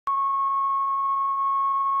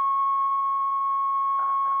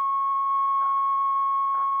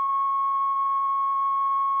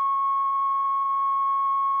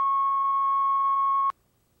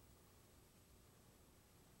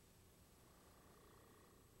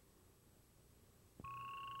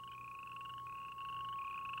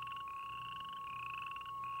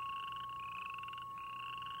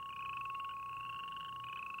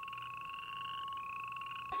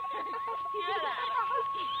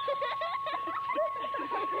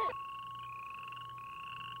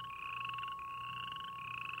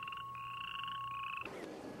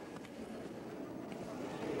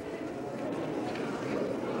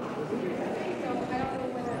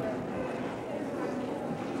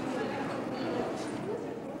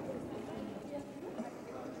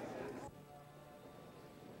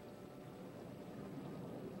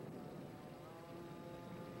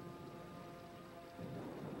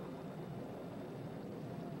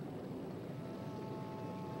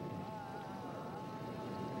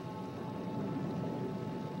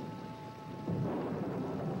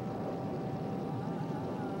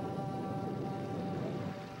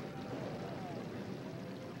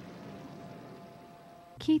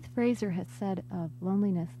Keith Fraser has said of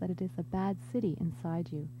loneliness that it is a bad city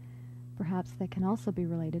inside you. Perhaps that can also be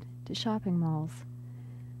related to shopping malls.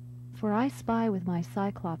 For I spy with my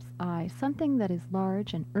Cyclops eye something that is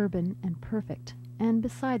large and urban and perfect, and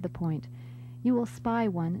beside the point. You will spy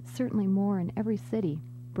one, certainly more in every city.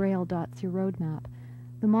 Braille dots your road map.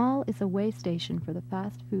 The mall is a way station for the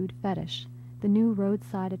fast food fetish, the new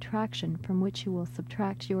roadside attraction from which you will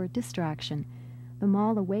subtract your distraction. The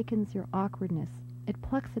mall awakens your awkwardness. It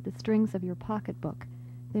plucks at the strings of your pocketbook.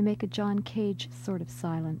 They make a John Cage sort of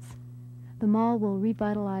silence. The mall will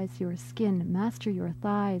revitalize your skin, master your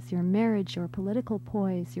thighs, your marriage, your political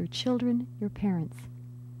poise, your children, your parents.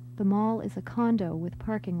 The mall is a condo with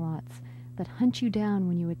parking lots that hunt you down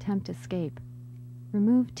when you attempt escape.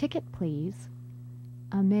 Remove ticket, please.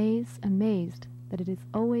 Amazed that it is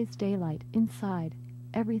always daylight inside,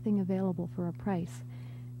 everything available for a price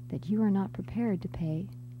that you are not prepared to pay.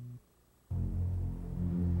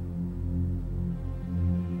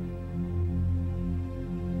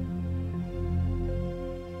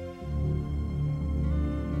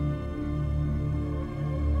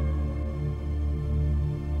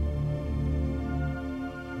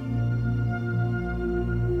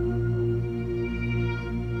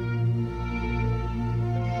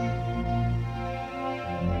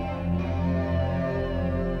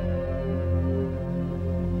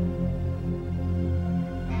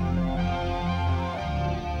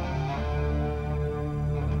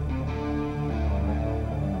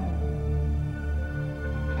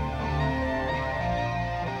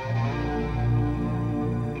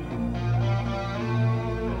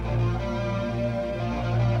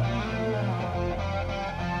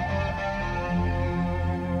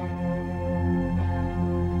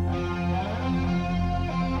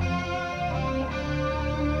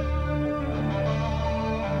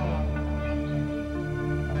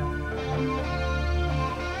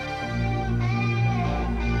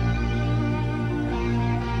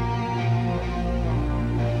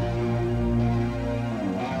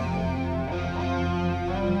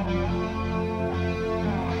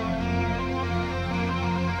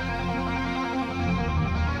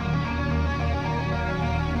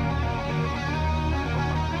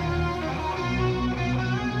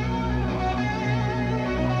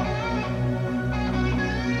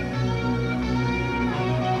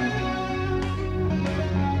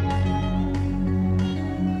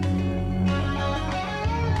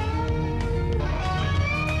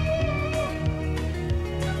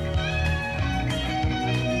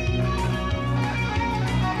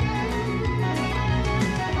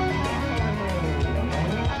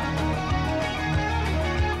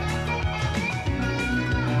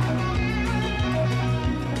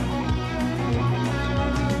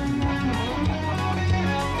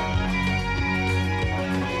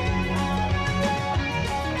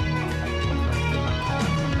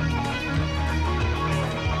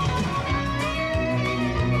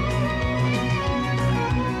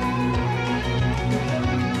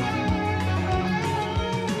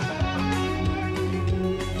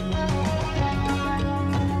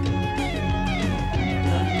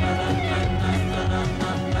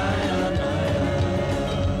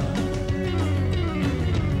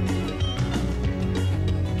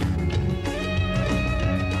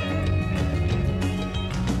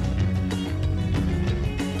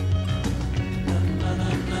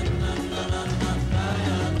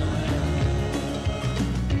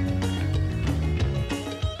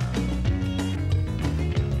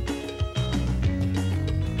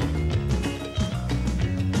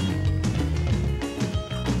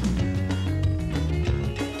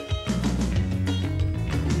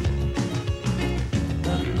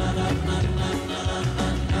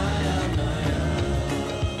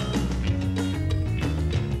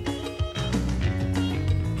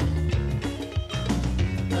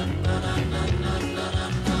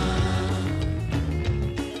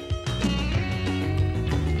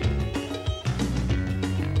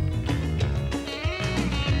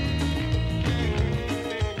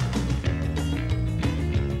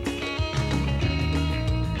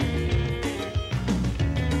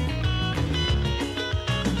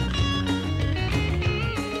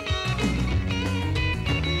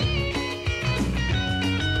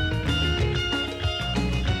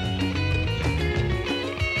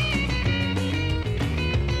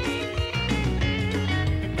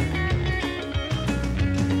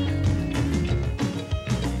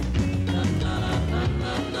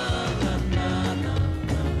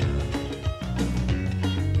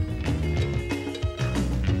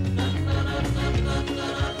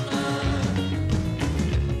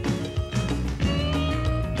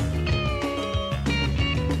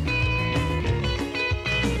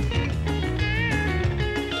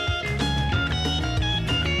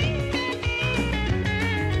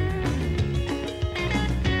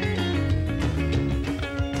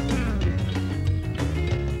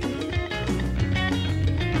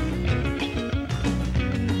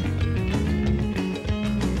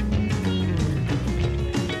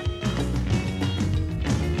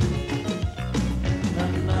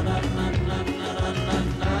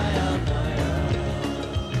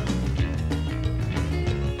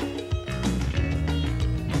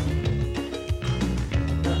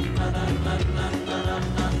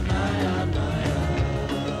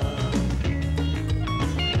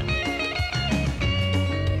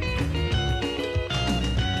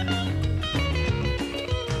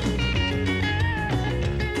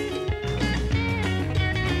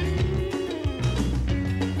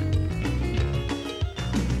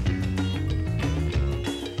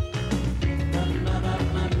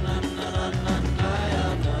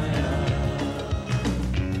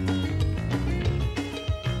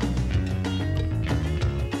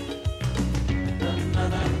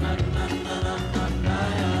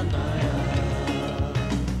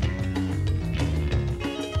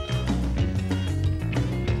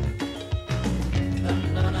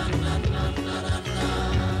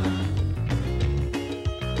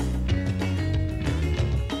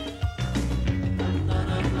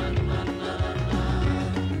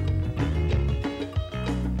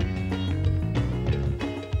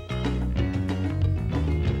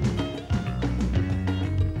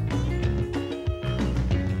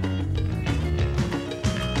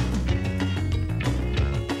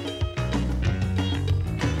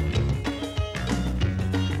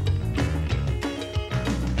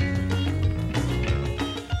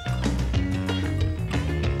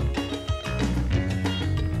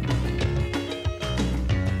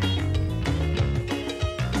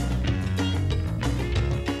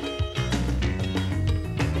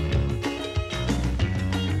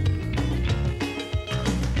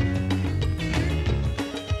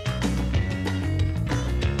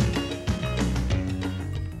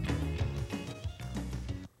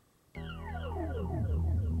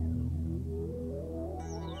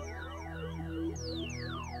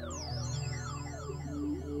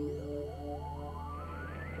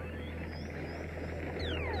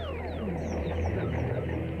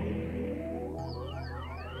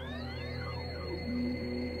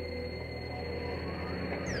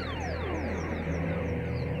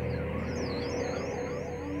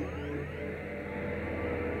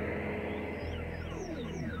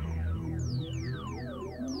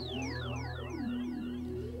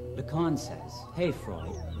 Lacan says, hey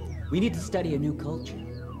Freud, we need to study a new culture.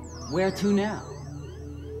 Where to now?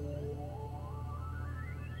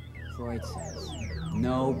 Freud says,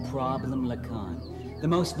 no problem, Lacan. The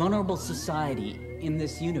most vulnerable society in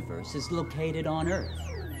this universe is located on Earth.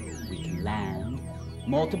 We can land,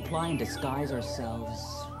 multiply and disguise ourselves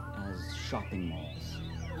as shopping malls.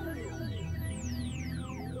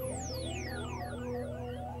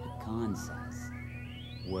 Lacan says,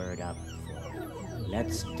 word up, Freud.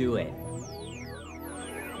 Let's do it.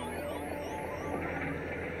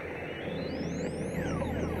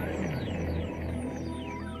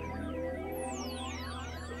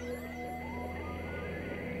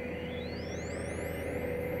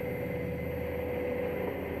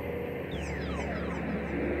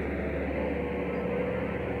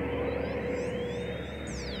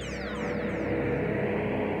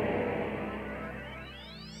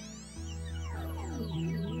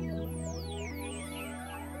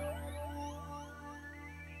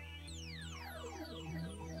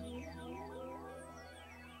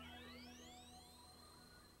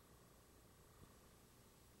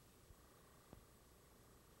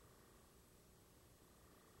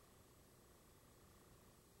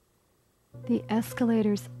 The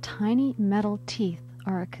escalator's tiny metal teeth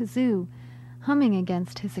are a kazoo humming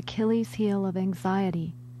against his Achilles heel of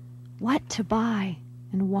anxiety. What to buy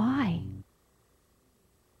and why?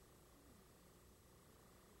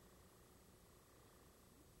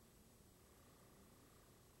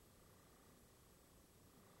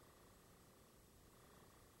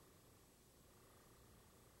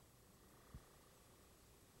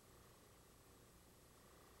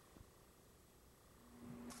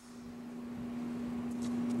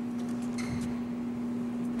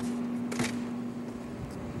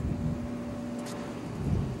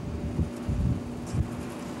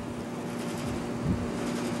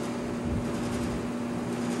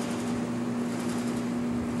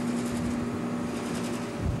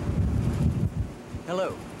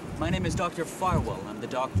 Hello, my name is Dr. Farwell. I'm the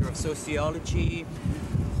Doctor of Sociology,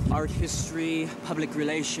 Art History, Public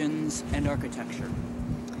Relations, and Architecture.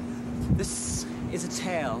 This is a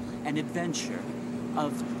tale, an adventure,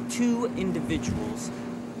 of two individuals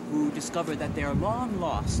who discover that they are long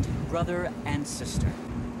lost brother and sister.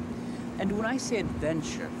 And when I say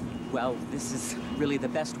adventure, well, this is really the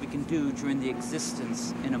best we can do during the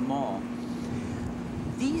existence in a mall.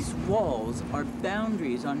 These walls are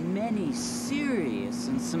boundaries on many serious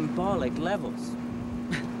and symbolic levels.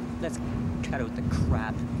 Let's cut out the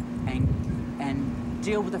crap and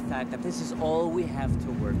deal with the fact that this is all we have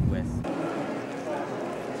to work with.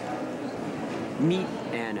 Meet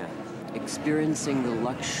Anna, experiencing the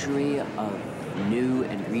luxury of new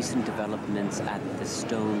and recent developments at the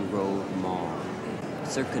Stone Row Mall.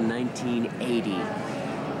 Circa 1980,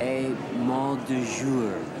 a mall du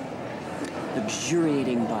jour,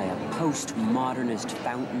 luxuriating by a post-modernist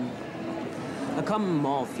fountain, a common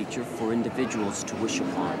mall feature for individuals to wish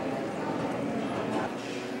upon.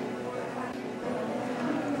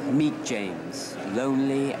 Meet James,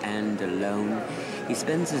 lonely and alone. He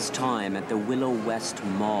spends his time at the Willow West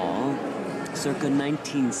Mall, circa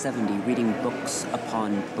 1970, reading books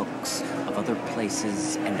upon books of other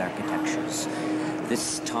places and architectures.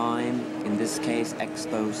 This time, in this case,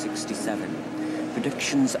 Expo 67.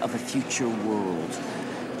 Predictions of a future world.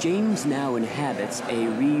 James now inhabits a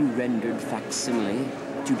re-rendered facsimile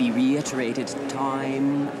to be reiterated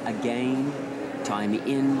time again, time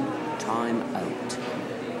in, time out.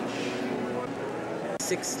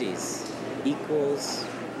 60s equals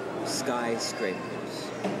skyscrapers,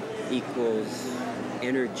 equals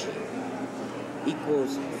energy,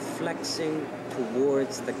 equals flexing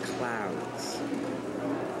towards the clouds.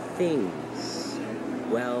 Things,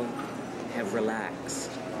 well, have relaxed.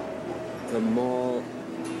 The mall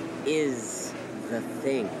is the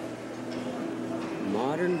thing.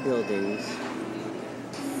 Modern buildings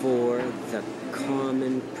for the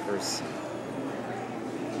common person.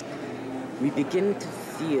 We begin to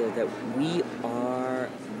feel that we are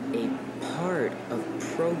a part of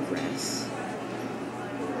progress,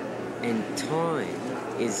 and time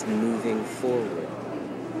is moving forward.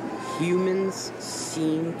 Humans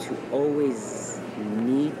seem to always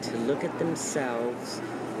need to look at themselves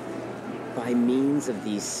by means of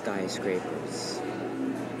these skyscrapers.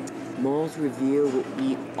 Malls reveal what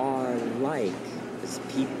we are like as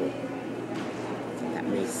people. That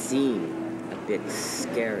may seem a bit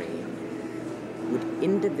scary. Would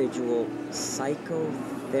individual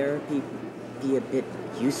psychotherapy be a bit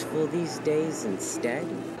useful these days instead?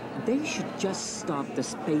 They should just stop the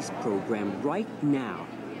space program right now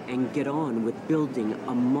and get on with building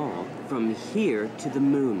a mall from here to the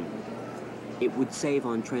moon. It would save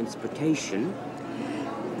on transportation,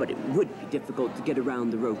 but it would be difficult to get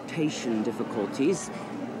around the rotation difficulties.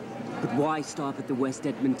 But why stop at the West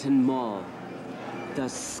Edmonton Mall? The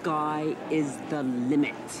sky is the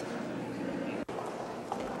limit.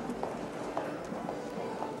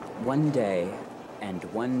 One day, and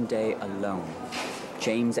one day alone,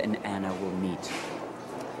 James and Anna will meet.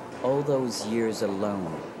 All those years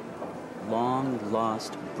alone,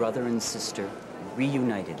 long-lost brother and sister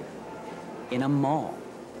reunited in a mall.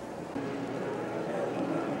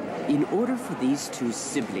 In order for these two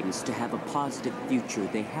siblings to have a positive future,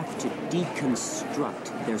 they have to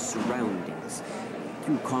deconstruct their surroundings,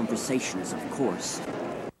 through conversations, of course,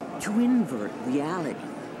 to invert reality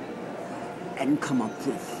and come up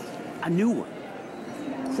with a new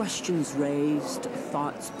one. Questions raised,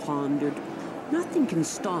 thoughts pondered. Nothing can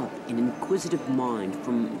stop an inquisitive mind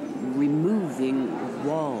from removing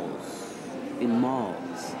walls in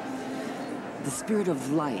malls. The spirit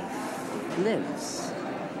of life lives.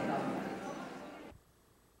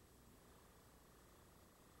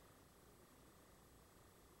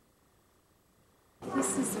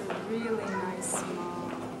 This is a really nice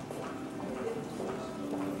mall.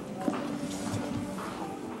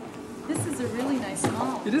 This is a really nice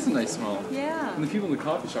mall. It is a nice mall. Yeah. And the people in the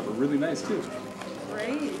coffee shop are really nice, too.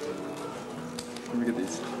 Great. Let me get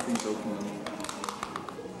these things open.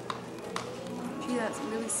 Gee, that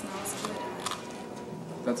really smells good.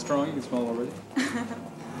 That's strong? You can smell it already?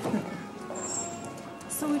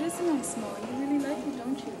 So it is a nice mall. You really like it,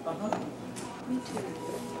 don't you? Uh-huh. Me too.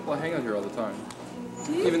 Well, I hang out here all the time.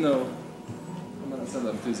 Do you? Even though I'm not that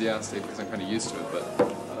enthusiastic because I'm kind of used to it, but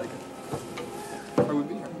I like it. Why would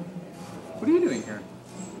we be here? What are you doing here?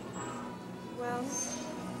 Well,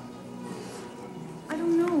 I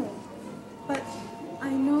don't know. But I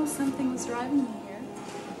know something was driving me here.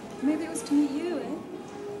 Maybe it was to meet you, eh?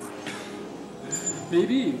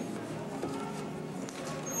 Maybe.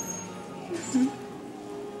 Let's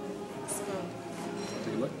go.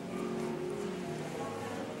 Take a look.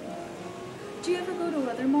 Do you ever go to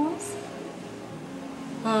other malls?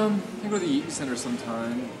 I go to the Eaton Center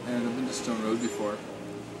sometime, and I've been to Stone Road before.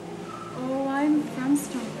 Oh, I'm from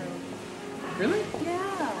Stone Road. Really?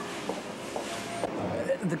 Yeah.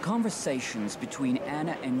 The conversations between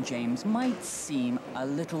Anna and James might seem a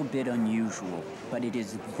little bit unusual, but it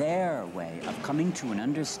is their way of coming to an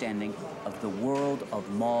understanding of the world of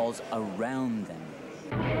malls around them.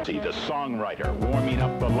 See the songwriter warming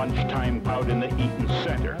up the lunchtime bout in the Eaton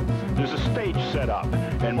Center. There's a stage set up,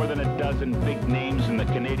 and more than a dozen big names in the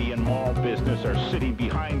Canadian mall business are sitting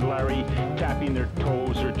behind Larry, tapping their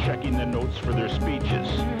toes or checking the notes for their speeches.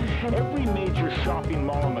 Every major shopping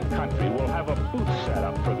mall in the country will have a booth set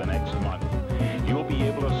up for the next month. You'll be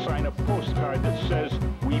able to sign a postcard that says,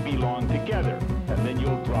 "We belong together," and then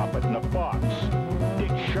you'll drop it in a box.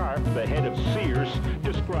 Dick Sharp, the head of Sears,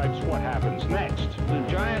 describes what happens next. The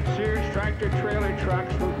giant Sears tractor-trailer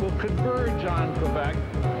trucks will converge on Quebec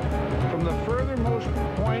from the furthermost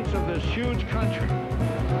points of this huge country.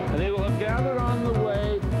 And they will have gathered on the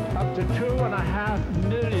way up to 2.5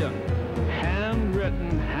 million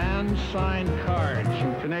handwritten, hand-signed cards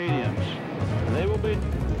from Canadians. And they will be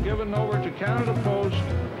given over to Canada Post,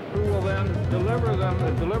 who will then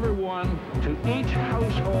deliver one to each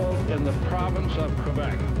household in the province of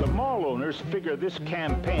Quebec. The mall owners figure this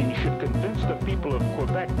campaign should convince the people of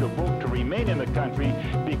Quebec to vote to remain in the country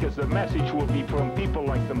because the message will be from people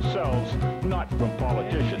like themselves, not from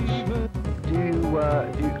politicians.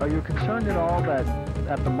 Are you concerned at all that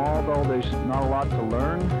at the mall, though, there's not a lot to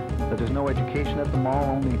learn? That there's no education at the mall,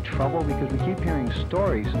 only trouble? Because we keep hearing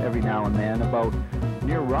stories every now and then about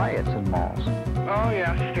near riots in malls. Oh,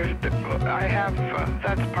 yes. I have,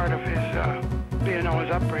 that's part of his, his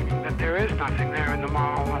upbringing, that there is nothing there in the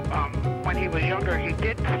mall. When he was younger, he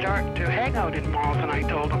did start to hang out in malls, and I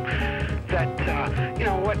told him that,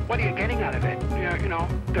 what are you getting out of it?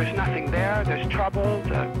 There's nothing there. There's trouble.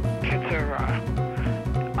 The kids are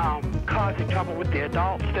causing trouble with the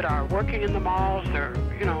adults that are working in the malls. They're,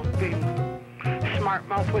 being smart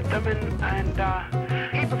mouth with them,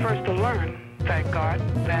 and he prefers to learn, thank God,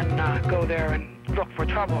 than go there and look for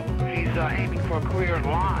trouble. He's aiming for a career in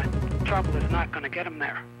law, and trouble is not going to get him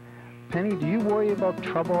there. Penny, do you worry about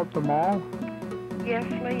trouble at the mall? Yes,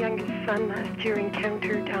 my youngest son last year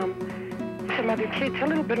encountered some other kids a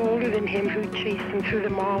little bit older than him who chased him through the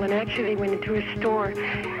mall, and actually they went into a store,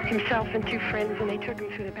 himself and two friends, and they took him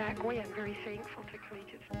through the back way. I'm very thankful to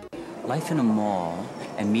collegiate. Life in a mall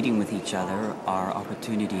and meeting with each other are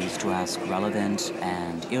opportunities to ask relevant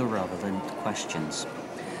and irrelevant questions,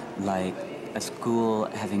 like a school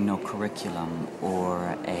having no curriculum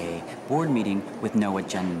or a board meeting with no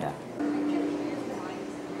agenda.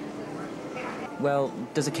 Well,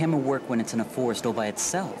 does a camera work when it's in a forest all by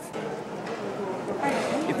itself?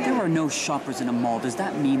 If there are no shoppers in a mall, does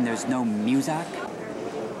that mean there's no music?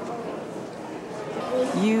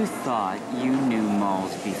 You thought you knew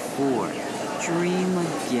malls before. Dream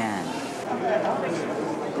again.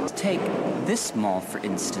 Take this mall, for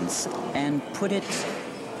instance, and put it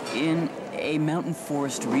in a mountain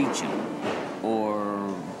forest region,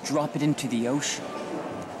 or drop it into the ocean,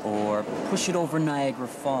 or push it over Niagara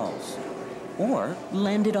Falls, or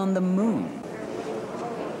land it on the moon.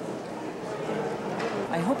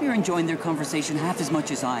 I hope you're enjoying their conversation half as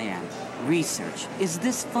much as I am. Research. Is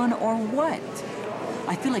this fun or what?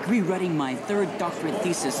 I feel like rewriting my third doctorate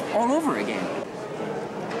thesis all over again.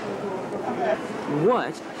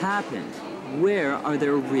 What happened? Where are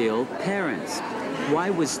their real parents? Why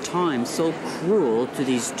was time so cruel to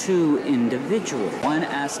these two individuals? One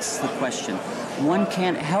asks the question. One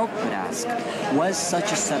can't help but ask, was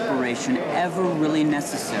such a separation ever really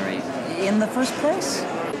necessary in the first place?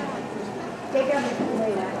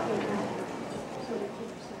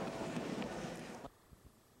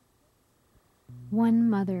 One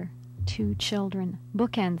mother, two children,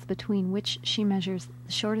 bookends between which she measures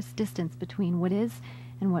the shortest distance between what is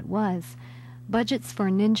and what was. Budgets for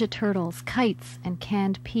Ninja Turtles, kites, and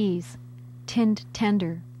canned peas. Tinned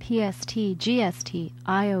tender, PST, GST,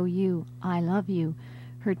 IOU, I love you.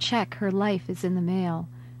 Her check, her life is in the mail.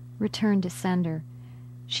 Return to sender.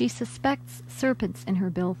 She suspects serpents in her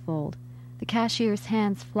billfold. The cashier's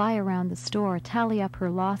hands fly around the store, tally up her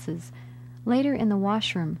losses. Later in the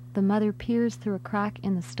washroom, the mother peers through a crack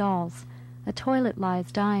in the stalls. A toilet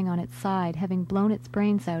lies dying on its side, having blown its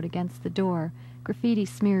brains out against the door, graffiti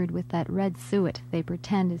smeared with that red suet they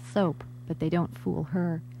pretend is soap, but they don't fool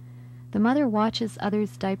her. The mother watches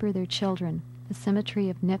others diaper their children, the symmetry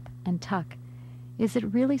of nip and tuck. Is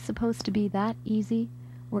it really supposed to be that easy,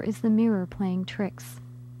 or is the mirror playing tricks?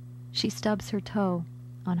 She stubs her toe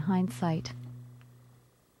on hindsight.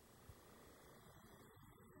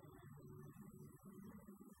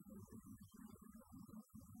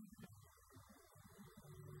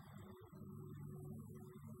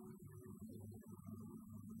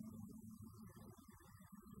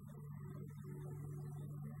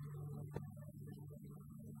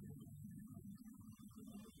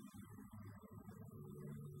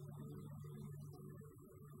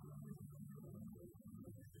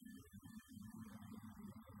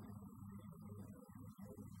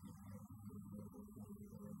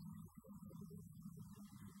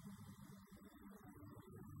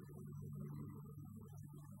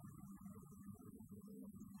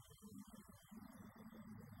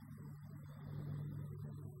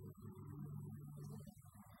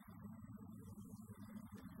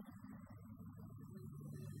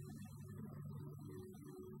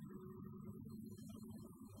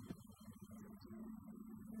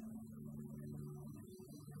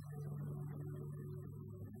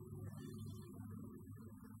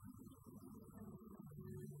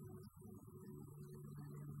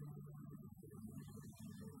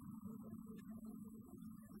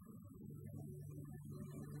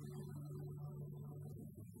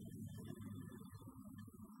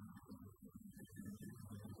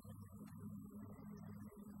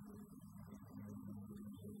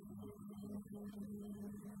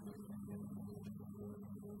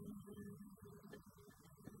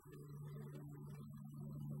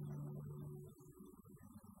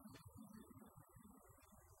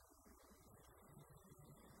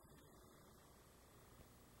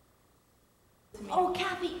 Oh,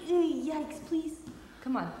 Kathy, yikes, please.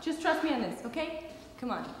 Come on, just trust me on this, okay?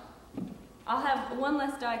 Come on. I'll have one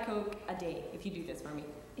less Diet Coke a day if you do this for me.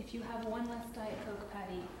 If you have one less Diet Coke,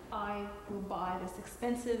 Patty, I will buy this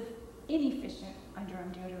expensive, inefficient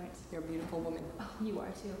underarm deodorant. You're a beautiful woman. Oh, you are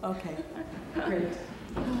too. Okay, great.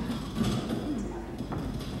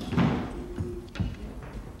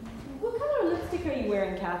 What color lipstick are you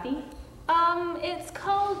wearing, Kathy? It's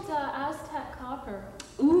called Aztec Copper.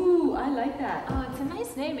 Ooh, I like that. It's a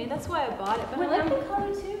nice name, eh? That's why I bought it, but What I like number? the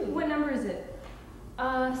color too. What number is it?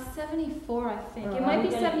 74, I think. It I'm might be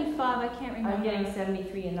getting- 75, I can't remember. I'm getting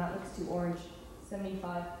 73 and that looks too orange.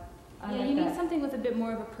 75. I Yeah, like you need that. something with a bit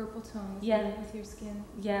more of a purple tone with, Yeah. with your skin.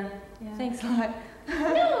 Yeah. Yeah. Thanks a lot.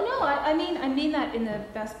 No, I mean that in the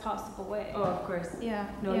best possible way. Oh, of course. Yeah.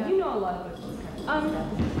 No, yeah. you know a lot about those kind of stuff.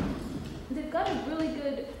 They've got a really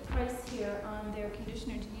good price here on their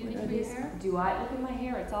conditioner. Do you need it for your hair? Do I? Look at my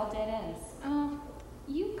hair. It's all dead ends.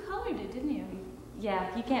 You colored it, didn't you?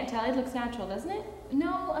 Yeah, you can't tell. It looks natural, doesn't it?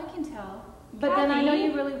 No, I can tell. But then I know Patty?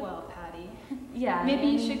 you really well, Patty. Yeah. Maybe I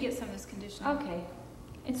you mean- should get some of this conditioner. Okay.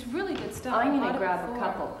 It's really good stuff. I'm going gonna to grab a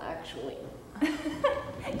couple, actually.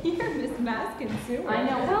 You're Miss Mass Consumer. I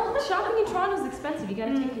know. Well, shopping in Toronto's expensive. You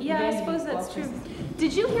gotta take it. Yeah, I suppose that's true.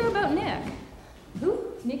 Did you hear about Nick? Who?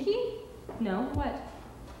 Nikki? No, what?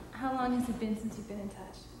 How long has it been since you've been in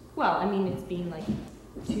touch? Well, I mean, it's been like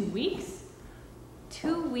 2 weeks.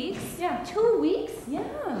 2 weeks? Yeah. 2 weeks? Yeah.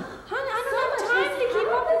 Hon, I don't have time to keep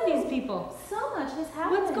up with these people. So much has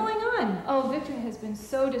happened. What's going on? Oh, Victor has been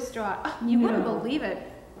so distraught. You wouldn't believe it.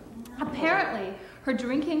 Apparently, her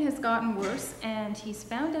drinking has gotten worse, and he's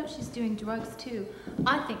found out she's doing drugs too.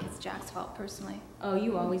 I think it's Jack's fault, personally. Oh,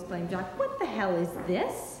 you always blame Jack. What the hell is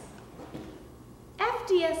this?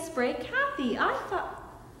 FDS spray, Kathy. I thought.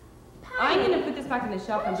 I'm gonna put this back in the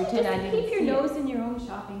shop and pretend I didn't keep your nose in your own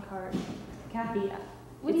shopping cart. Kathy,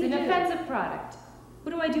 What it's do you an do? offensive product.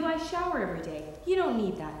 What do? I shower every day. You don't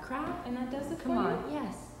need that crap. And that does it Come for on. you?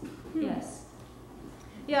 Yes. Hmm. Yes.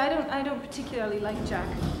 Yeah, I don't particularly like Jack.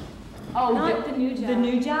 Oh, Not the new Jack. The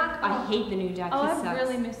new Jack? I hate the new Jack. Oh, He I sucks.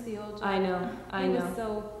 really miss the old Jack. I know. I know. He was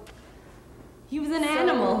so. He was an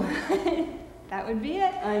animal. That would be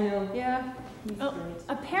it. I know. Yeah. He's Oh, great.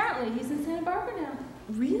 apparently he's in Santa Barbara now.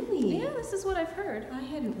 Really? Yeah, this is what I've heard. I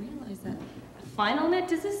hadn't realized that. Final Net,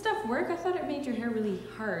 does this stuff work? I thought it made your hair really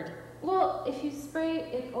hard. Well, if you spray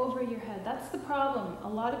it over your head, that's the problem. A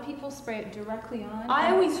lot of people spray it directly on.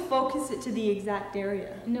 I always focus it to the exact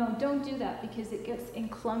area. No, don't do that because it gets in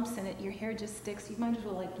clumps and your hair just sticks. You might as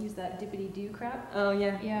well like use that dippity-doo crap. Oh,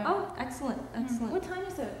 yeah. Yeah. Oh, excellent. Excellent. What time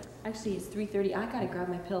is it? Actually, it's 3:30. I gotta grab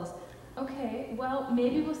my pills. Okay, well,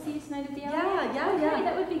 maybe we'll see you tonight at the alley. Yeah, Okay,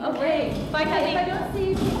 that would be Okay. great. Bye, Kathy. If I don't see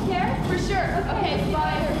you, take care. For sure. Okay,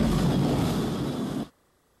 bye.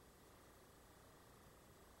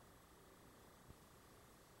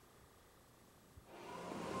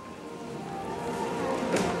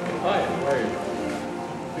 Hi, how are you?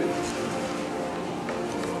 Good.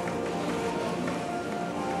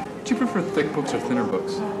 Do you prefer thick books or thinner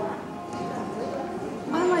books?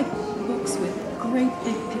 I like books with great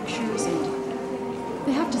big pictures and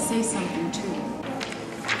they have to say something too.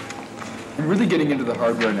 I'm really getting into the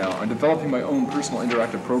hardware now. I'm developing my own personal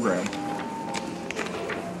interactive program.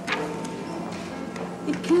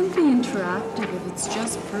 It can be interactive if it's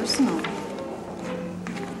just personal.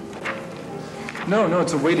 No,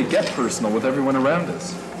 it's a way to get personal with everyone around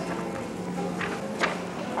us.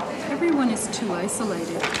 Everyone is too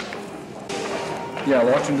isolated. Yeah,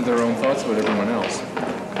 locked into their own thoughts about everyone else.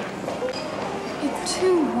 It's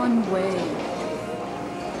too one way.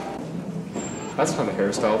 That's not a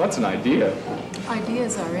hairstyle, that's an idea.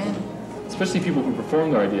 Ideas are in. Especially people who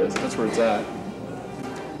perform their ideas, that's where it's at.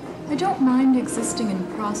 I don't mind existing in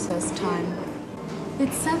process time.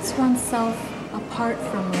 It sets oneself apart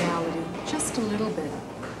from reality, just a little bit.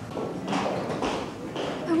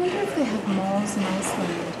 I wonder if they have malls in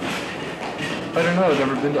Iceland. I don't know, I've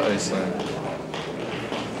never been to Iceland.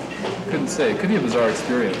 Couldn't say, it could be a bizarre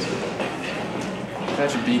experience.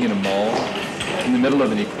 Imagine being in a mall, in the middle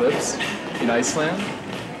of an eclipse, in Iceland.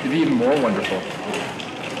 It'd be even more wonderful.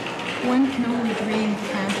 One can only dream,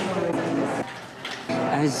 can't one?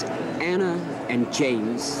 As Anna and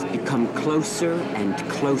James become closer and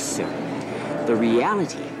closer, the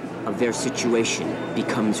reality of their situation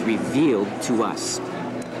becomes revealed to us,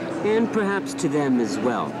 and perhaps to them as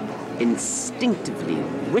well, instinctively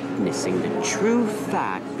witnessing the true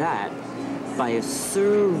fact that, by a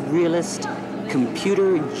surrealist,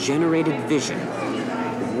 computer-generated vision,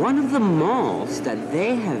 one of the malls that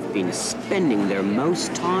they have been spending their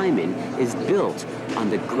most time in is built on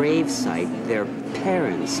the gravesite their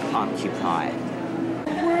parents occupied.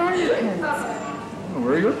 Where are your parents?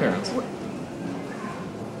 Where are your parents?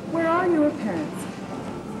 Where are your parents?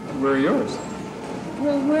 Where are yours?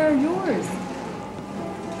 Well, where are yours?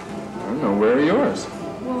 I don't know, where are yours?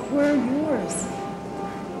 Well, where are yours?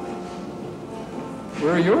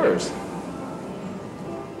 Where are yours?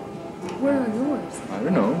 Where are yours? I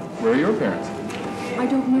don't know, where are your parents? I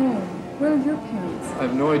don't know. Where are your parents? I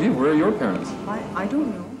have no idea, where are your parents? I don't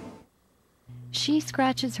know. She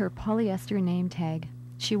scratches her polyester name tag.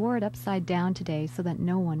 She wore it upside down today so that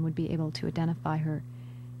no one would be able to identify her.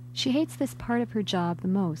 She hates this part of her job the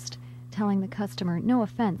most, telling the customer, "No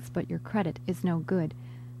offense, but your credit is no good,"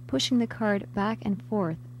 pushing the card back and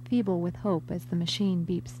forth, feeble with hope as the machine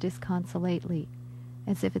beeps disconsolately,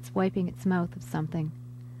 as if it's wiping its mouth of something.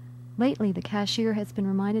 Lately, the cashier has been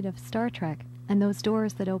reminded of Star Trek and those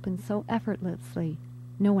doors that open so effortlessly.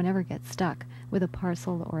 No one ever gets stuck with a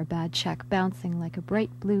parcel or a bad check bouncing like a bright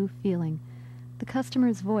blue feeling. The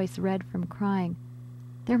customer's voice red from crying.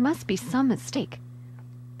 There must be some mistake.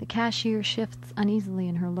 The cashier shifts uneasily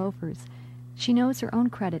in her loafers. She knows her own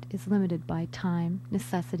credit is limited by time,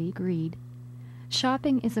 necessity, greed.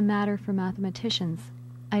 Shopping is a matter for mathematicians,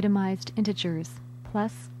 itemized integers,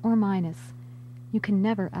 plus or minus. You can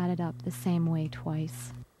never add it up the same way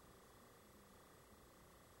twice.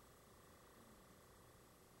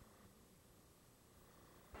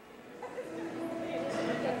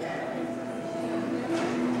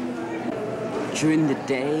 During the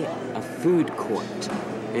day, a food court,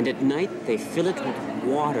 and at night they fill it with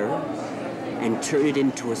water and turn it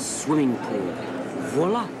into a swimming pool.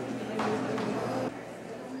 Voila!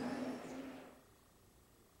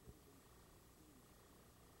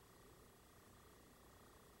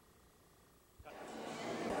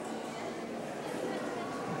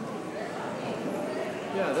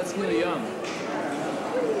 Yeah, that's really young.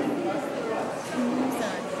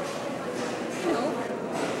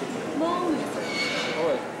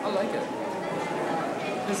 Oh, I like it.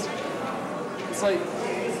 It's like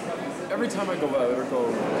every time I go out or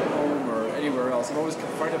go home or anywhere else, I'm always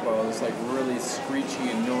confronted by all this like really screechy,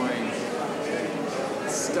 annoying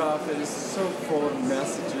stuff that is so full of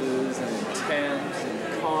messages and intent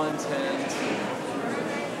and content,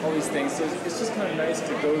 and all these things. So it's just kind of nice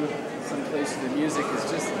to go someplace where the music is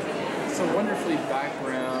just so wonderfully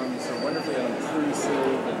background, so wonderfully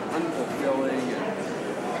unobtrusive and unfulfilling and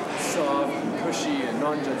soft and cushy and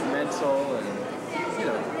non-judgmental and, you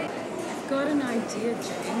know. I've got an idea,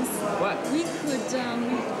 James. What? We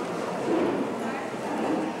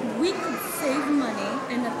could save money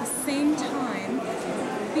and at the same time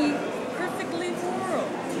be perfectly rural.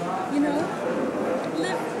 You know?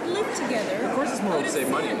 Live together. Of course it's more to save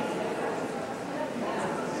money.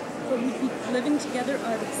 But we'd be living together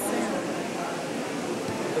out of sin.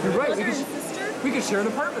 You're right, Brother and sister? we could share an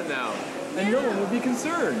apartment now. And no one would be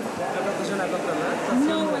concerned.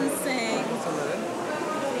 No one's saying,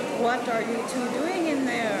 what are you two doing in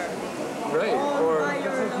there? Right. All by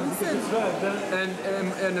your lonesome.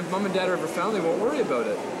 And if mom and dad are ever found, they won't worry about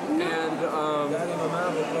it. No.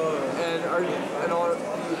 And all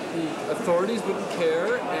the authorities wouldn't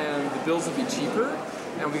care, and the bills would be cheaper,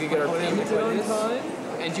 and we could get our payments in on time,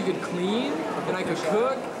 and you could clean, and I could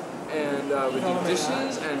cook, and we'd do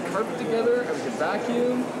dishes and carpet together, and we could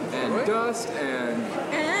vacuum and dust and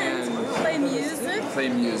play music. Play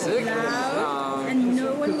music. Loud, and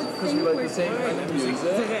no one would think we like we're the same kind of music.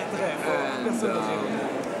 And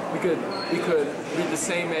we could read the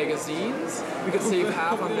same magazines. We could save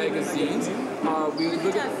half on magazines. We would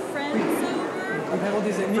look at friends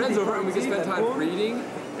over. And we could spend time reading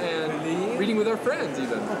and reading with our friends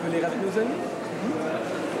even.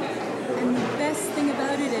 And the best thing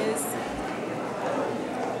about it is,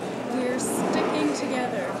 we're sticking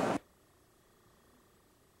together.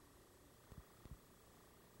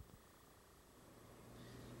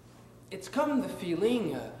 It's comme the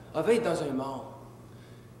feeling of être dans un mall.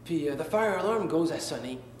 Puis the fire alarm goes à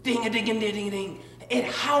sonner. Ding, ding, ding, ding, ding. It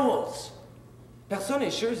howls. Personne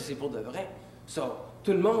n'est sûr si c'est pour de vrai. So,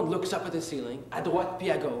 tout le monde looks up at the ceiling, à droite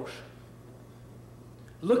puis à gauche.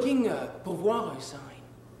 Looking pour voir un sign.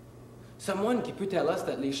 Someone qui peut tell us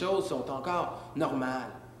that les choses sont encore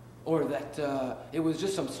normales. Or that it was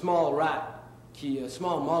just some small rat,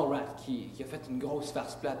 small mall rat qui a fait une grosse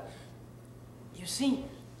farce plate. You see,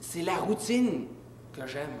 c'est la routine que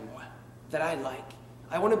j'aime, moi, that I like.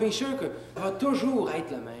 I want to be sure que ça va toujours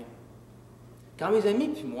être le même. Quand mes amis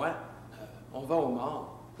puis moi, on va au mall,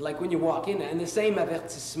 like when you walk in and the same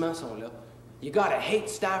avertissements sont là. You gotta hate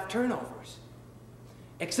staff turnovers.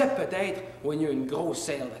 Except peut-être when you're in grosse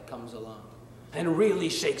sale that comes along and really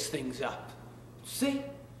shakes things up. Tu sais,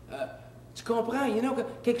 tu comprends, you know,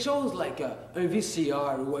 quelque chose like un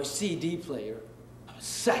VCR ou un CD player.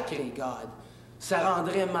 Sacré God, ça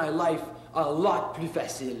rendrait my life a lot plus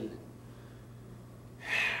facile.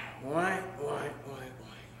 Ouais.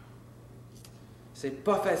 C'est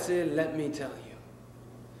pas facile, let me tell you.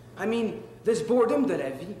 I mean, this boredom de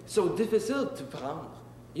la vie, so difficile to prendre.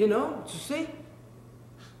 You know, tu sais?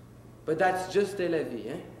 But that's just la vie,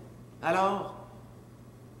 hein? Alors,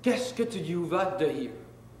 qu'est-ce que tu vas de here?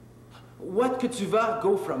 What que tu vas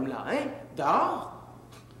go from là, hein? Dehors?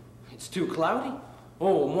 It's too cloudy.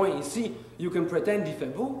 Oh, au moins ici, you can pretend il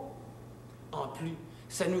fait beau. En plus,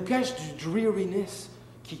 ça nous cache du dreariness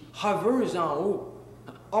qui hovers en haut,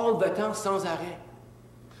 all the temps sans arrêt.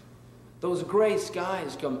 Those gray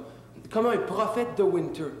skies, comme un prophète de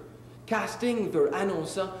winter, casting their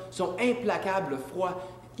annonçant son implacable froid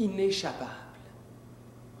inéchappable.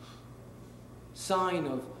 Sign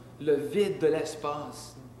of le vide de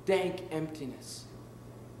l'espace, dank emptiness.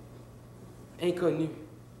 Inconnu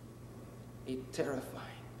et terrifying.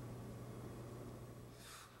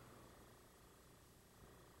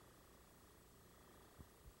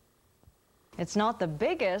 It's not the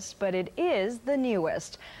biggest, but it is the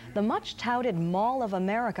newest. The much-touted Mall of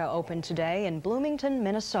America opened today in Bloomington,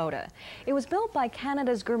 Minnesota. It was built by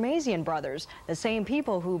Canada's Gurmazian brothers, the same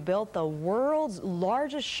people who built the world's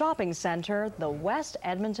largest shopping center, the West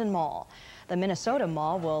Edmonton Mall. The Minnesota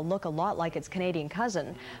Mall will look a lot like its Canadian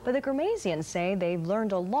cousin, but the Gurmazians say they've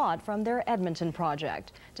learned a lot from their Edmonton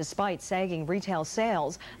project. Despite sagging retail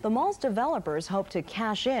sales, the mall's developers hope to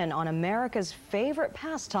cash in on America's favorite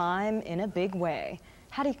pastime in a big way.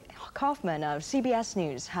 Hattie Kaufman of CBS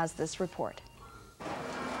News has this report.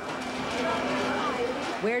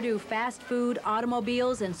 Where do fast food,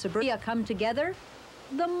 automobiles, and suburbia come together?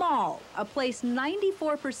 The mall, a place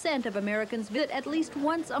 94% of Americans visit at least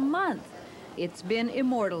once a month. It's been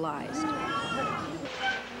immortalized.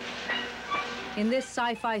 In this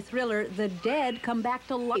sci-fi thriller, the dead come back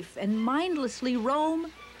to life and mindlessly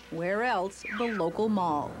roam, where else, the local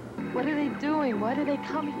mall. What are they doing? Why do they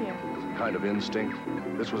come here? Kind of instinct.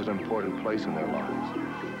 This was an important place in their lives.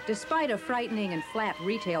 Despite a frightening and flat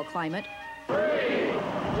retail climate,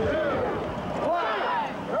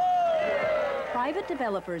 private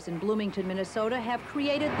developers in Bloomington, Minnesota have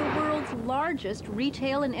created the world's largest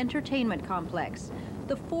retail and entertainment complex,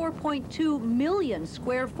 the 4.2 million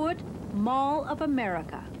square foot Mall of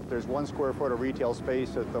America. There's 1 square foot of retail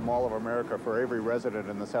space at the Mall of America for every resident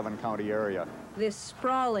in the 7-county area. This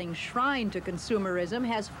sprawling shrine to consumerism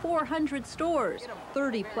has 400 stores,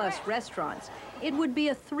 30-plus restaurants. It would be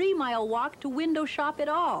a 3-mile walk to window shop it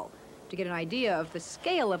all. To get an idea of the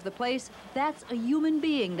scale of the place, that's a human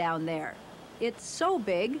being down there. It's so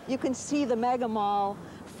big, you can see the mega mall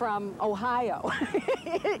from Ohio.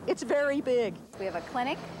 It's very big. We have a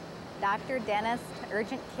clinic, doctor, dentist,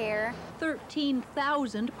 urgent care.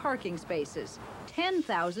 13,000 parking spaces,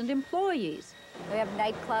 10,000 employees. We have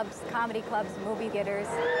nightclubs, comedy clubs, movie theaters.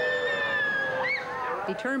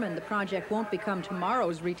 Determined the project won't become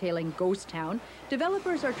tomorrow's retailing ghost town,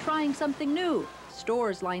 developers are trying something new.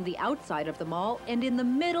 Stores line the outside of the mall, and in the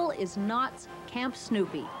middle is Knott's Camp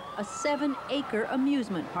Snoopy, a 7-acre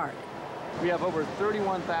amusement park. We have over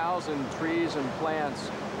 31,000 trees and plants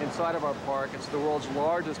inside of our park. It's the world's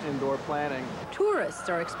largest indoor planting. Tourists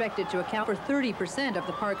are expected to account for 30% of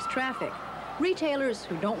the park's traffic. Retailers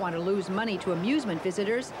who don't want to lose money to amusement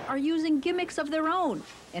visitors are using gimmicks of their own,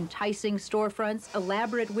 enticing storefronts,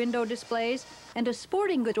 elaborate window displays, and a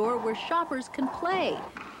sporting goods store where shoppers can play.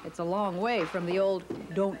 It's a long way from the old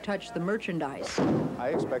don't touch the merchandise. I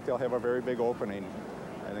expect they'll have a very big opening.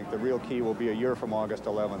 I think the real key will be a year from August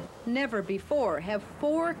 11th. Never before have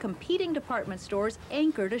 4 competing department stores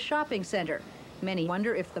anchored a shopping center. Many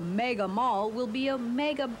wonder if the mega mall will be a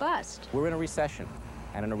mega bust. We're in a recession,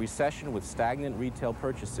 and in a recession with stagnant retail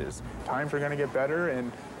purchases. Times are going to get better,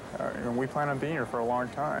 and we plan on being here for a long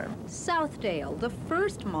time. Southdale, the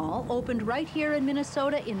first mall, opened right here in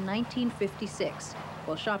Minnesota in 1956.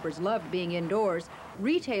 While shoppers loved being indoors,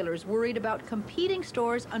 retailers worried about competing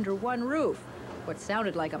stores under one roof. What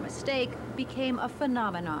sounded like a mistake became a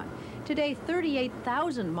phenomenon. Today,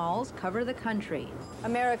 38,000 malls cover the country.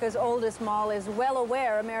 America's oldest mall is well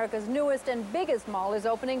aware America's newest and biggest mall is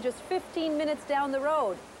opening just 15 minutes down the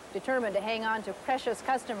road. Determined to hang on to precious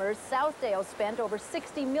customers, Southdale spent over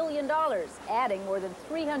 $60 million, adding more than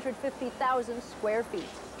 350,000 square feet.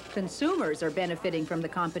 Consumers are benefiting from the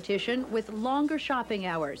competition with longer shopping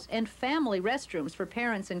hours and family restrooms for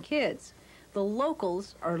parents and kids. The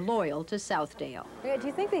locals are loyal to Southdale. Do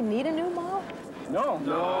you think they need a new mall?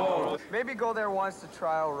 No. Maybe go there once to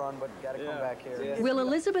trial run, but gotta come back here. Yeah. Will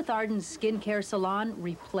Elizabeth Arden's skincare salon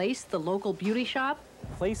replace the local beauty shop?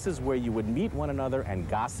 Places where you would meet one another and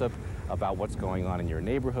gossip about what's going on in your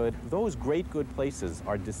neighborhood. Those great good places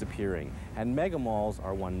are disappearing, and mega malls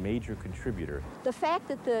are one major contributor. The fact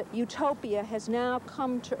that the utopia has now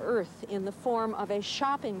come to earth in the form of a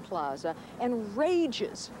shopping plaza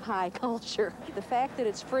enrages high culture. The fact that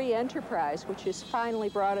it's free enterprise, which has finally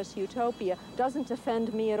brought us utopia, doesn't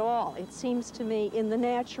offend me at all. It seems to me in the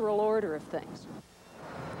natural order of things.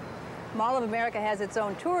 Mall of America has its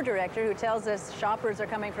own tour director who tells us shoppers are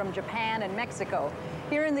coming from Japan and Mexico.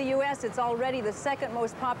 Here in the U.S., it's already the second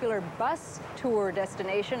most popular bus tour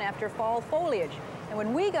destination after fall foliage. And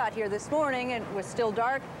when we got here this morning and it was still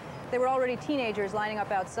dark, there were already teenagers lining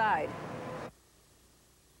up outside.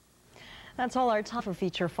 That's all our time for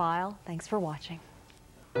Feature File. Thanks for watching.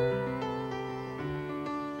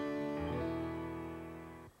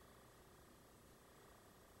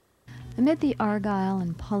 Amid the argyle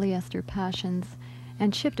and polyester passions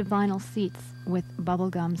and chipped vinyl seats with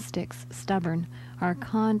bubblegum sticks stubborn are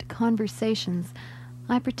conned conversations,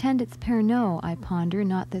 I pretend it's Pernod, I ponder,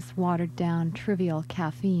 not this watered-down, trivial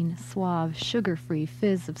caffeine, suave, sugar-free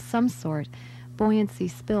fizz of some sort, buoyancy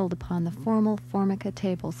spilled upon the formal formica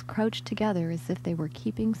tables crouched together as if they were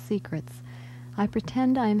keeping secrets. I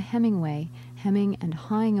pretend I am Hemingway, hemming and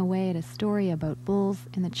hawing away at a story about bulls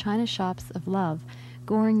in the china shops of love,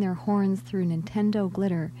 goring their horns through Nintendo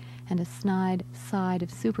glitter and a snide side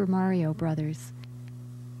of Super Mario Brothers,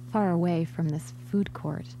 far away from this food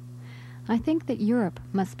court. I think that Europe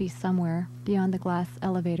must be somewhere beyond the glass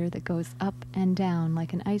elevator that goes up and down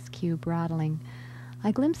like an ice cube rattling.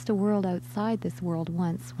 I glimpsed a world outside this world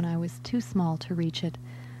once when I was too small to reach it.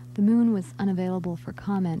 The moon was unavailable for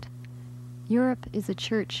comment. Europe is a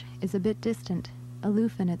church, is a bit distant,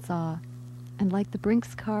 aloof in its awe, and like the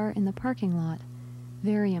Brinks car in the parking lot,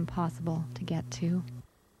 very impossible to get to.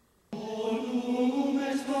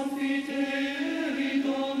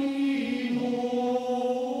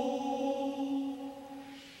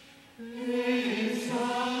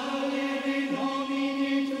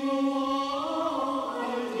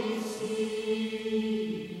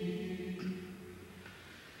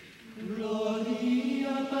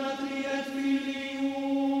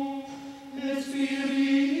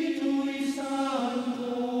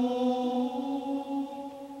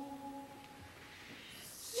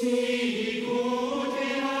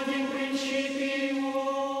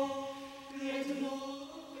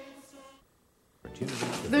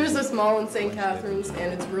 There's this mall in St. Catharines,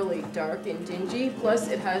 and it's really dark and dingy. Plus,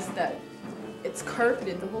 it has that, it's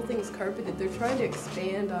carpeted. The whole thing is carpeted. They're trying to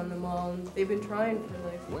expand on the mall, and they've been trying for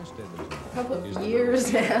like a couple of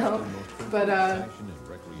years now. But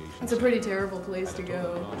it's a pretty terrible place to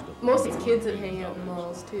go. Most of the kids that hang out in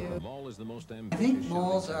malls too. I think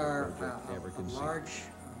malls are a large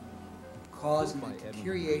cause in the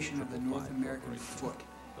deterioration of the North American foot.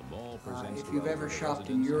 If you've ever shopped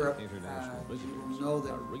in Europe, you will know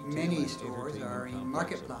that many stores are in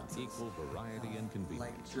marketplaces,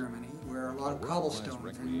 like Germany, where a lot of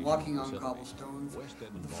cobblestones, and walking on cobblestones,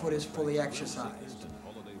 the foot is fully exercised.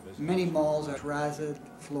 Many malls are terrazzed,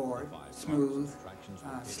 floored, smooth,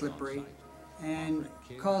 slippery, and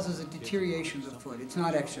causes a deterioration of the foot. It's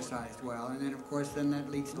not exercised well, and then of course that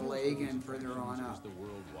leads to leg and further on up.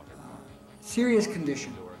 Serious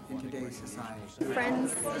condition in today's society.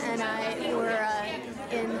 Friends and I were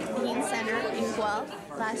in Bean Center in Guelph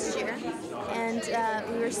last year, and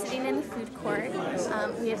we were sitting in the food court.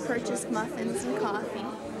 We had purchased muffins and coffee,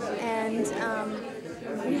 and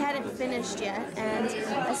we hadn't finished yet, and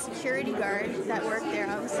a security guard that worked there,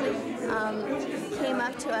 obviously, came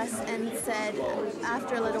up to us and said,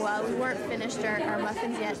 after a little while, we weren't finished our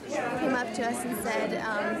muffins yet, came up to us and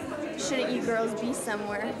said, shouldn't you girls be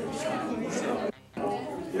somewhere?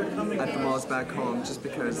 At the malls back home, just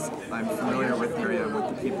because I'm familiar with the area,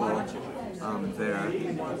 with the people there.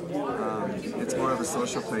 It's more of a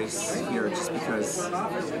social place here just because,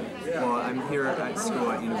 well, I'm here at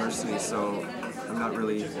school at university, so I'm not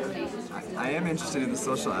really, I am interested in the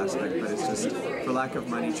social aspect, but it's just for lack of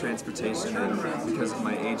money, transportation, and because of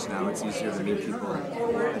my age now, it's easier to meet people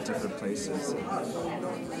at different places.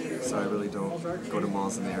 So I really don't go to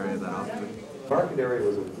malls in the area that often. The market area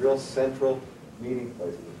was a real central meeting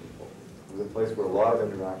place for people. It was a place where a lot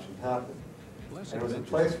of interaction happened. And it was a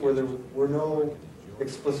place where there were no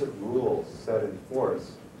explicit rules set in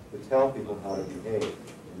force to tell people how to behave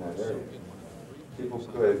in that area. People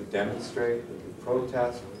could demonstrate, they could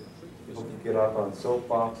protest, people could get up on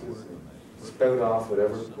soapboxes and spout off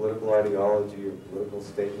whatever political ideology or political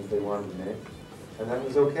statement they wanted to make, and that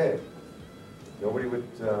was okay. Nobody would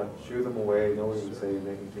shoo them away, nobody would say you're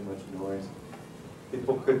making too much noise.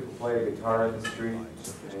 People could play a guitar in the street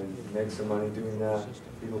and make some money doing that.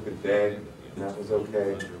 People could beg, and that was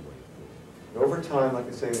okay. And over time, like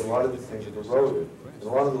I say, a lot of the things have eroded. And a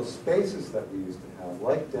lot of those spaces that we used to have,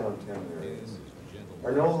 like downtown areas,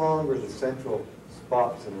 are no longer the central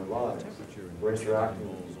spots in our lives. We're interacting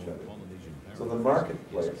with each other. So the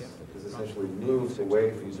marketplace has essentially moved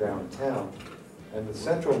away from downtown, and the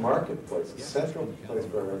central marketplace, the central place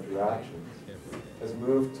for our interactions, has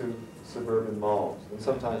moved to suburban malls, and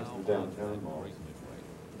sometimes the downtown malls.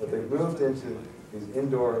 But they've moved into these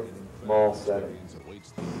indoor mall settings.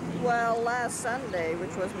 Well, last Sunday,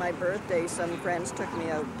 which was my birthday, some friends took me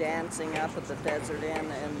out dancing up at the Desert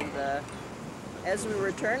Inn, and as we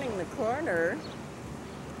were turning the corner,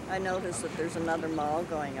 I noticed that there's another mall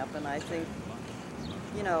going up, and I think,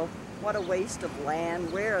 you know, what a waste of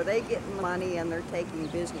land. Where are they getting money, and they're taking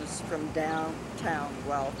business from downtown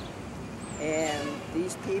Guelph? And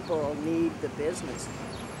these people need the business.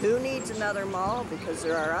 Who needs another mall? Because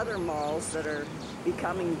there are other malls that are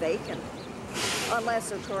becoming vacant.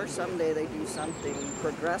 Unless, of course, someday they do something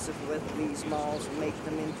progressive with these malls and make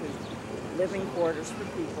them into living quarters for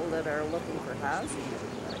people that are looking for housing.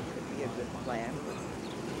 That could be a good plan.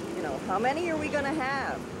 You know, how many are we going to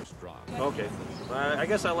have? Okay. I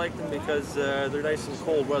guess I like them because they're nice and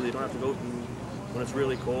cold weather. You don't have to go when it's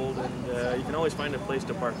really cold, and you can always find a place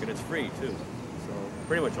to park, and it's free, too. So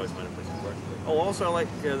pretty much always find a place to park. Oh, also I like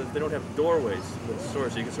that they don't have doorways to the store,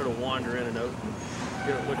 so you can sort of wander in and out.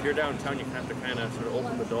 You know, if you're downtown, you have to kind of sort of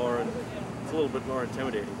open the door, and it's a little bit more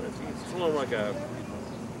intimidating, but it's a little like a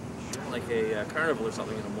carnival or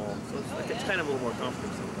something in a mall. So it's kind of a little more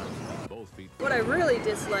comfortable sometimes. What I really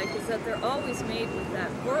dislike is that they're always made with that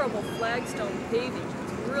horrible flagstone paving.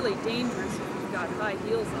 It's really dangerous if you've got high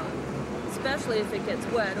heels on, especially if it gets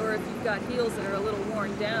wet, or if you've got heels that are a little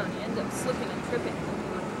worn down. You end up slipping and tripping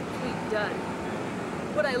on a complete dud.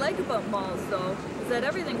 What I like about malls, though, is that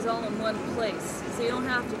everything's all in one place, so you don't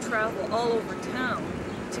have to travel all over town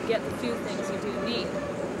to get the few things you do need.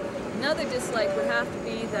 Another dislike would have to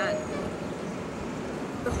be that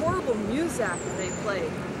the horrible music that they play.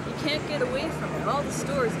 You can't get away from it. All the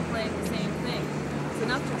stores are playing the same thing. It's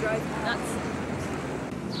enough to drive you nuts.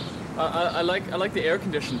 I like the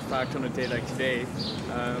air-conditioned fact on a day like today.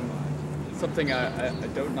 Something I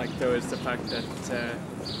don't like, though, is the fact that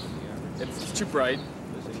it's too bright,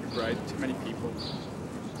 too many people.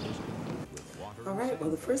 All right, well,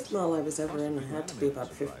 the first mall I was ever in, I had to be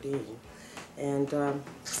about 15. And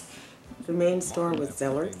the main store was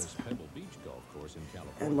Zeller's.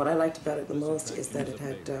 And what I liked about it the most is that it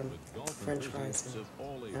had French fries and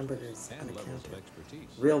hamburgers on the counter,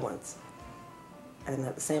 real ones. And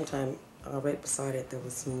at the same time, right beside it, there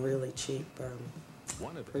was some really cheap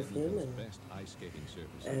perfume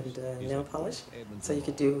and nail polish. So you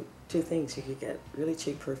could do two things. You could get really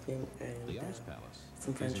cheap perfume and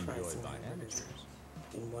some French fries and hamburgers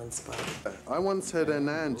in one spot. I once had an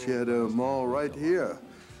aunt. She had a mall right here,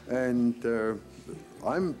 and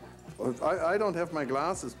I don't have my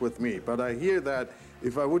glasses with me, but I hear that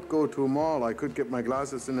if I would go to a mall, I could get my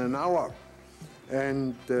glasses in an hour,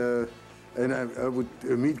 and I would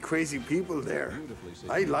meet crazy people there.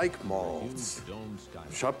 I like malls,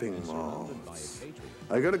 shopping malls.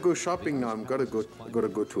 I gotta go shopping now. I'm gotta go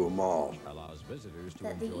to a mall.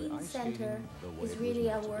 That the Eaton Center is really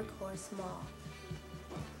a workhorse mall.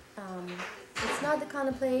 It's not the kind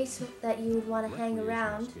of place that you would want to hang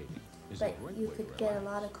around, but you could get a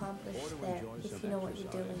lot accomplished there if you know what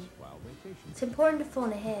you're doing. It's important to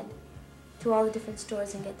phone ahead to all the different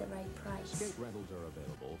stores and get the right price.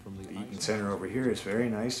 The Eaton Center over here is very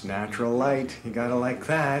nice, natural light. You gotta like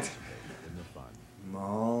that.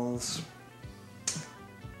 Malls.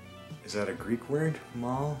 Is that a Greek word?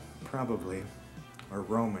 Mall? Probably. Or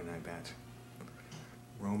Roman, I bet.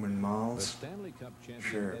 Roman malls?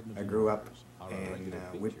 Sure. I grew up in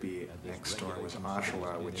Whitby. Next door was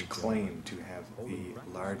Oshawa, which claimed to have the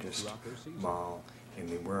largest mall in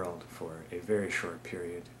the world for a very short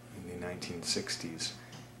period in the 1960s.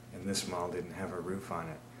 And this mall didn't have a roof on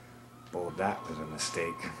it. Well, that was a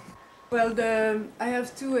mistake. Well, I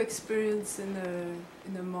have two experiences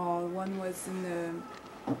in a mall. One was in the,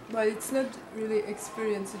 well, it's not really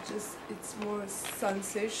experience. It's more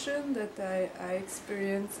sensation that I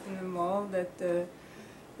experienced in the mall. That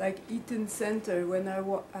like Eaton Center, when I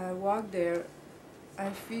walk there, I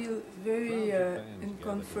feel very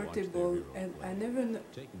uncomfortable, and I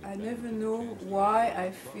never know why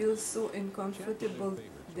I feel so uncomfortable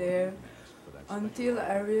there, until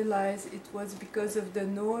I realized it was because of the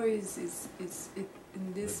noise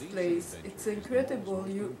in this place. It's incredible.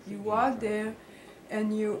 You walk there,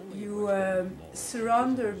 and you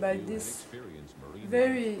surrounded by this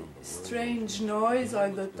very strange noise all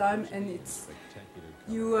the time, and it's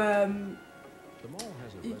you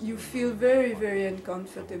feel very, very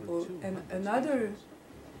uncomfortable. And another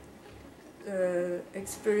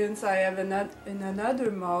experience I have in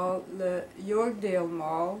another mall, the Yorkdale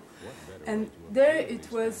Mall, and there it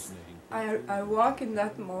was, I walk in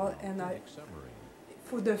that mall, and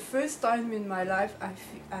for the first time in my life, I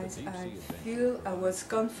feel I was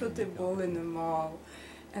comfortable in a mall.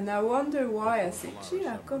 And I wonder why. I said, gee,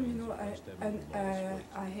 how come, you know,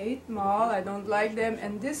 I hate mall, I don't like them,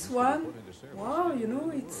 and this one, wow, you know,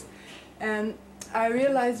 it's, and I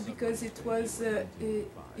realized because it was, it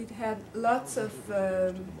had lots of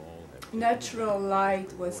natural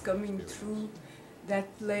light was coming through that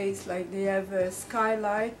place, like they have a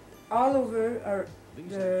skylight all over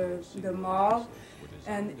the mall,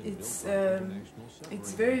 and it's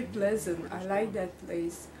very pleasant. I like that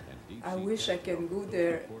place. I wish I can go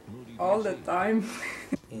there all the time.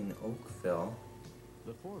 In Oakville,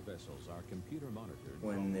 The 4 vessels are computer monitored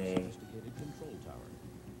when they sophisticated control tower.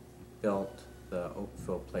 built the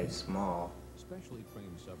Oakville Place Mall, Specially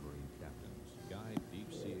trained submarine captains guide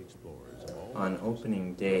deep-sea explorers on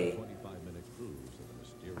opening day, 25-minute cruise of the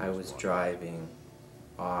mysterious I was water. driving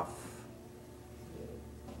off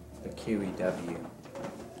the QEW.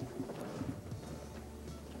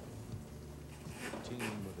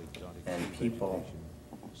 Teeming with exotic And sea people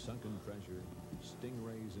vegetation, sunken treasure,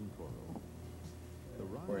 stingrays and coral. The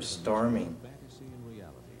ride were is a mix of storming fantasy and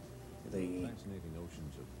reality. the Fascinating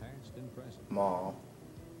oceans of past and present. mall.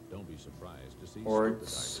 Don't be surprised to see Hordes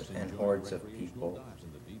scuba divers and enjoying hordes of recreational people dives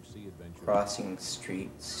in the deep-sea adventure. crossing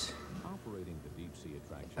streets Operating the deep-sea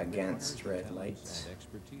attraction against requires red the talents lights. and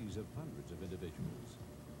expertise of hundreds of individuals.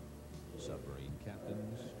 Submarine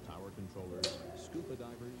captains, tower controllers, scuba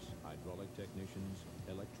divers, hydraulic technicians,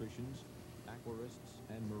 electricians, aquarists,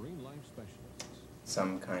 and marine life specialists.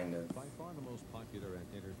 Some kind of By far the most popular and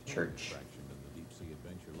entertaining church, attraction in the deep-sea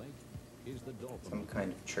adventure lake is the dolphin. some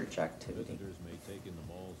kind of church activity. Visitors may take in the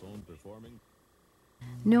mall's own performing.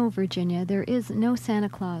 No, Virginia, there is no Santa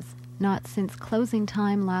Claus, not since closing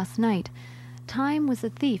time last night. Time was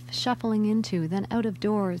a thief shuffling into, then out of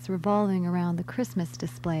doors, revolving around the Christmas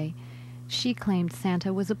display. She claimed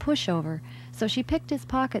Santa was a pushover, so she picked his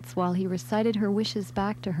pockets while he recited her wishes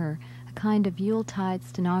back to her, a kind of Yuletide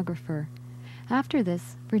stenographer. After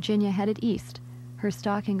this, Virginia headed east, her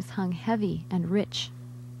stockings hung heavy and rich,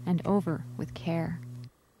 and over with care.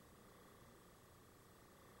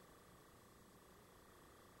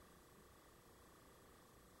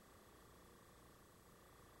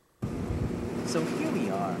 So here we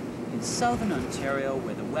are in southern Ontario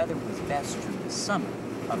where the weather was best through the summer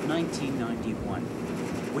of 1991,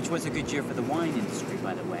 which was a good year for the wine industry,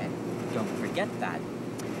 by the way. Don't forget that.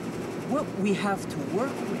 What we have to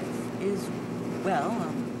work with is, well,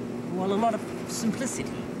 a lot of simplicity.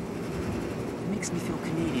 It makes me feel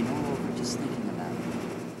Canadian all over just thinking about it.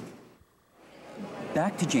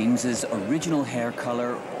 Back to James's original hair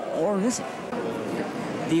color, or is it?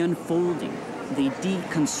 The unfolding, the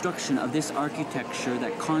deconstruction of this architecture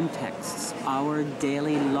that contexts our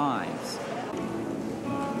daily lives.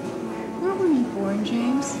 Where were you born,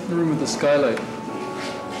 James? The room with the skylight.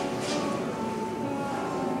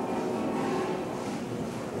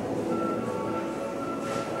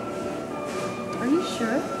 Are you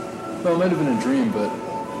sure? Well, it might have been a dream, but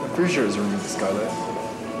I'm pretty sure it was a room with the skylight.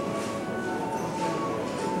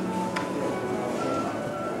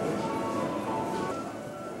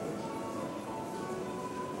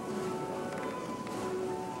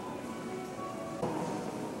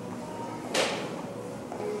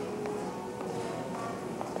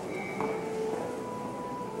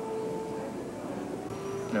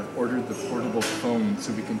 And I've ordered the portable phone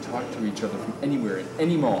so we can talk to each other from anywhere in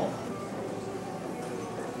any mall.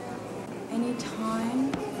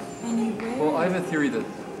 Anytime, anywhere? Well, I have a theory that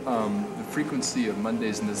the frequency of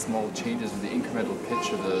Mondays in this mall changes with the incremental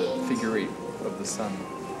pitch of the figure eight of the sun.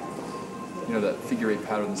 You know, that figure eight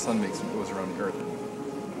pattern the sun makes when it goes around the Earth.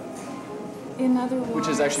 In other words, Which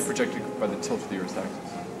is actually projected by the tilt of the Earth's axis.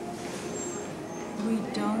 we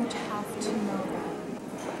don't have to know that.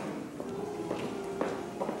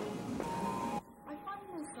 I find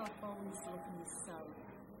myself always looking south.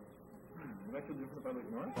 Would I feel different if I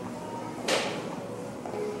look north?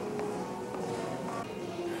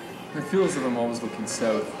 I feel as if I'm always looking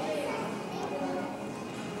south.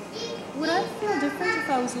 Would I feel different if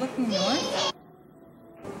I was looking north?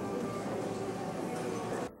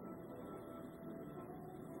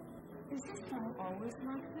 Is this town always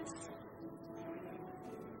like this?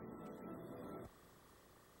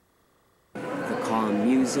 The calm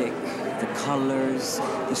music, the colors,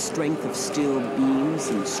 the strength of steel beams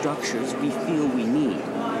and structures we feel we need.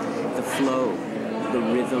 The flow, the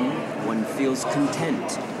rhythm, one feels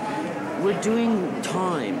content. We're doing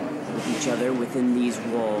time with each other within these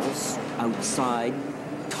walls. Outside,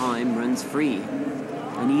 time runs free.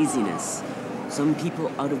 Uneasiness. Some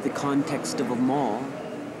people out of the context of a mall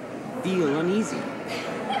feel uneasy.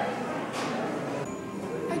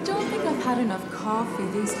 I don't think I've had enough coffee.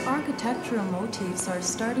 These architectural motifs are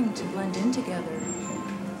starting to blend in together.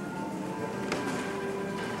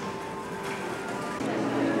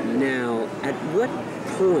 Now, at what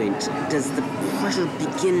point does the pressure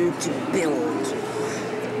begin to build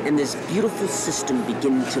and this beautiful system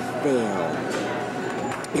begin to fail?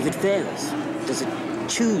 If it fails, does it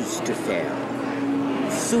choose to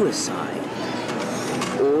fail? Suicide?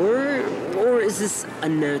 Or is this a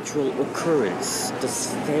natural occurrence?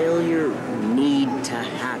 Does failure need to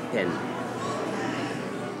happen?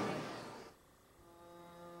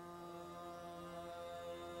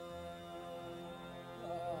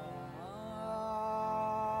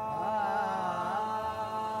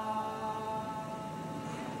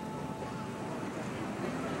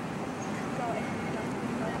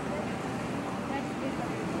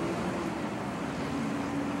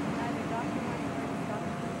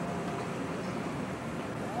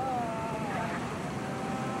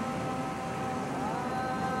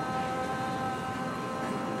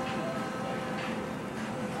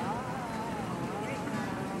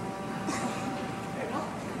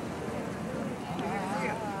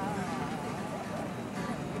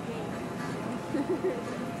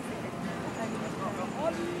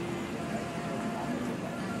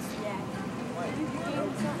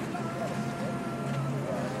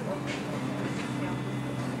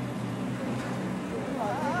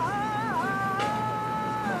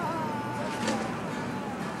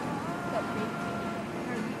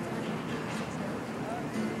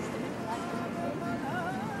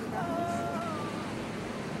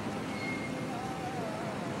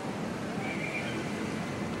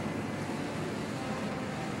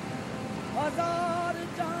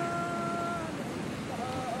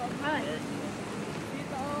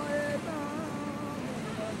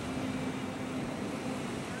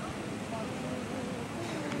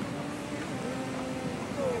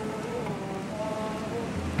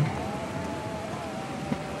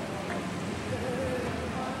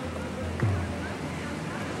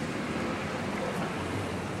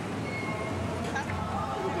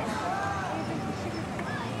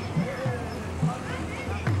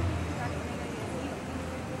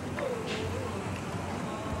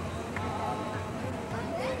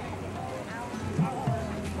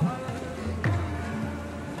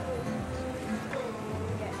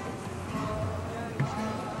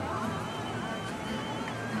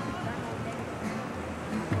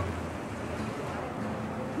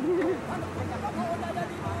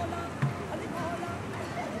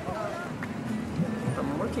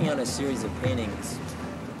 I'm working on a series of paintings,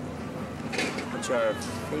 which are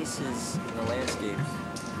faces in the landscapes.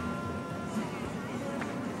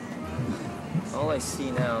 All I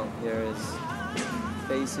see now here is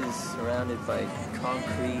faces surrounded by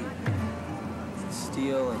concrete,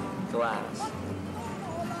 steel, and glass.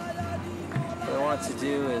 What I want to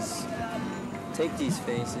do is take these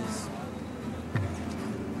faces,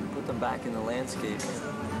 put them back in the landscape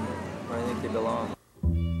where I think they belong.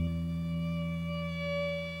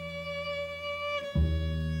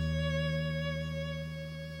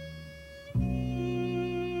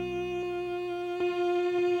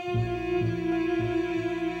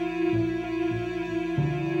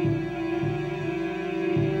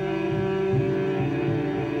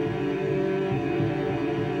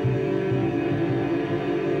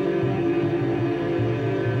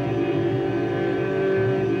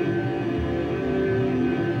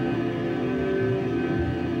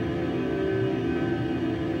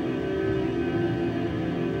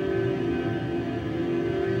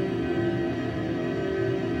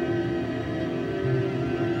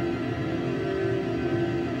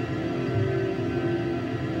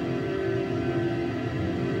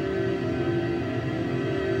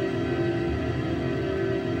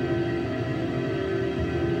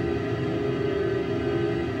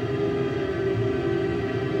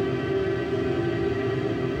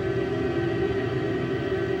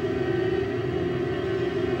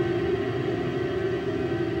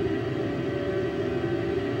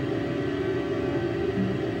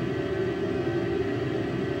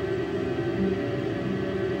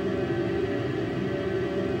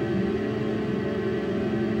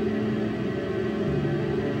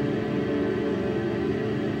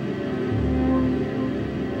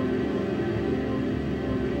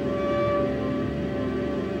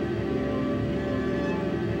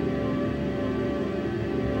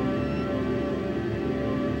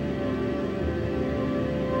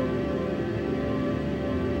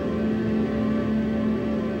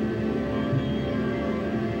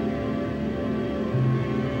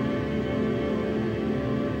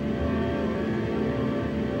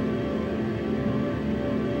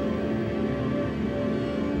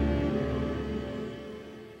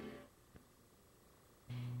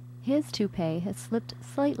 His toupee has slipped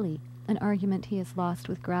slightly, an argument he has lost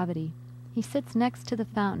with gravity. He sits next to the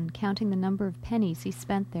fountain, counting the number of pennies he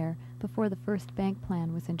spent there before the first bank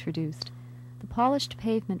plan was introduced. The polished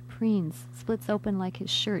pavement preens, splits open like his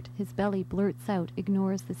shirt, his belly blurts out,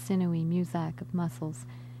 ignores the sinewy muzak of muscles.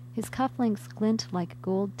 His cufflinks glint like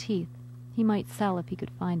gold teeth. He might sell if he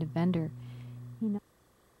could find a vendor.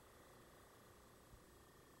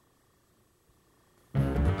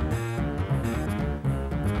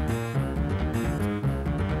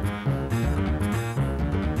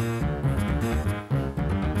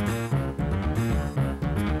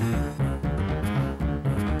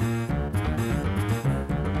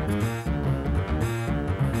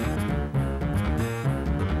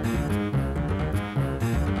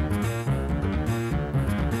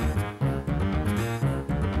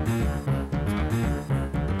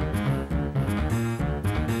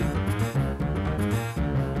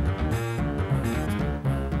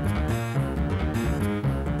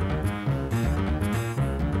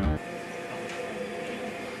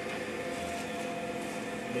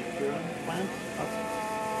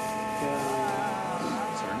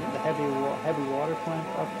 heavy water plant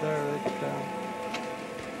up there at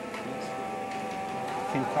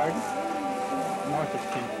Kincardine? North of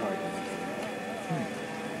Kincardine.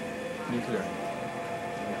 Nuclear.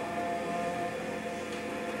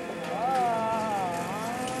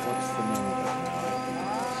 What's the name of it?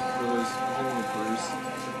 Well, there's a whole one of Bruce.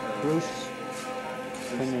 Bruce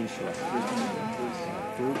Peninsula.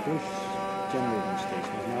 Bruce Generating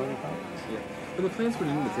Station, isn't that what they call it? Yeah. When the plants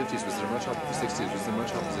went in the 50s, was there much the 60s, was there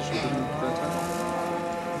much opposition to them at that time?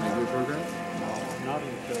 Nuclear program? No, not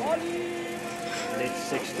until late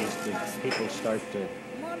 60s did people start to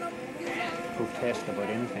protest about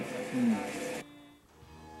anything.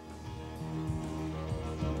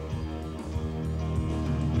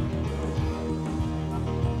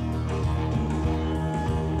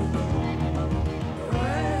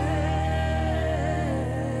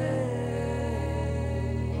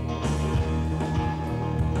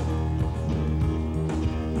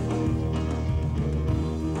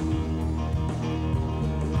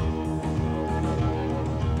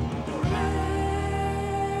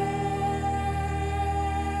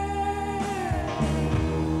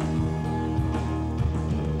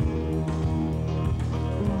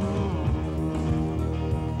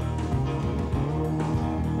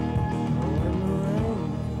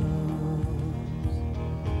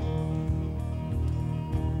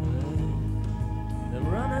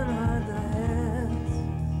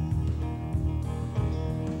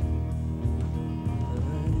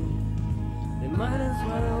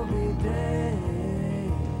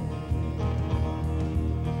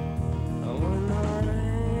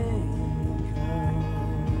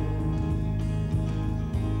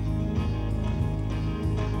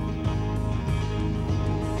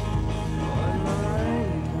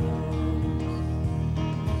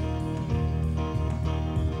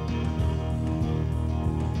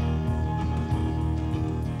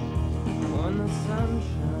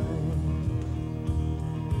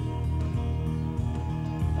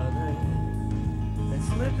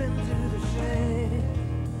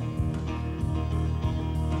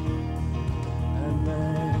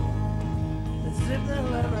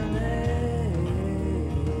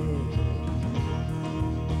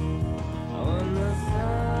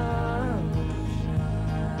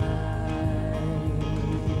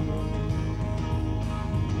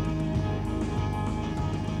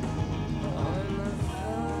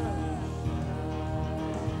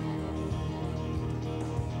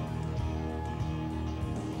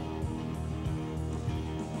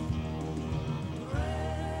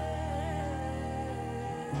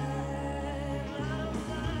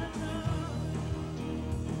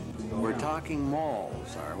 We're talking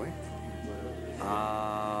malls, are we?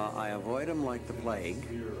 I avoid them like the plague.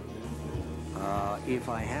 If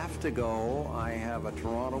I have to go, I have a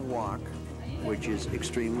Toronto walk, which is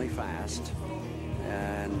extremely fast,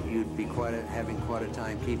 and you'd be having quite a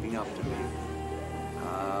time keeping up to me.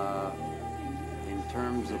 In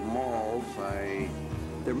terms of malls,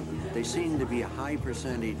 they seem to be a high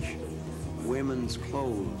percentage women's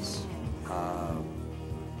clothes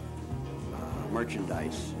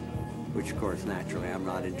merchandise, which of course naturally I'm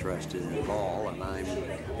not interested in at all, and I'm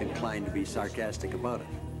inclined to be sarcastic about it.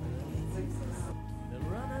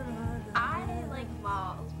 I like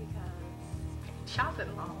malls because I can shop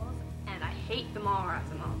at malls, and I hate the mall rats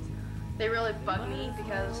at malls. They really bug me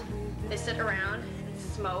because they sit around and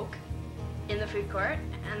smoke in the food court,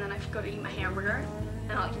 and then I go to eat my hamburger,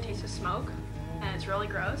 and all I can taste is smoke, and it's really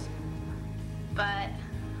gross. But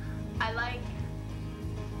I like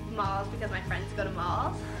malls because my friends go to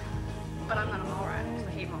malls, but I'm not a mall rat because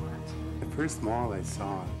I hate mall rats. The first mall I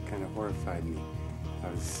saw kind of horrified me. I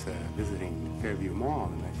was visiting Fairview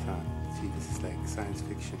Mall, and I thought, gee, this is like science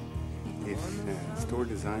fiction. If store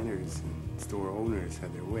designers and store owners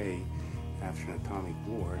had their way after an atomic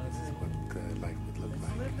war, this is what life would look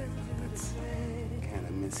like. That's kind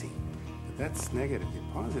of missing. But that's negative. The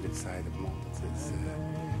positive side of malls is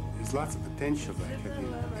there's lots of potential. Like, have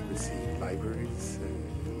you ever seen libraries in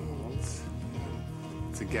malls?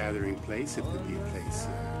 It's a gathering place. It could be a place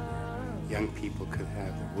where young people could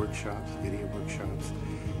have their workshops, video workshops.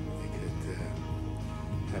 They could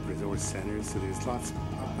have resource centers. So there's lots of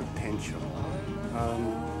potential.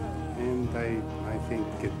 And I think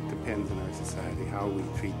it depends on our society how we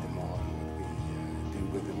treat them all and what we do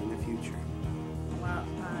with them in the future. Well,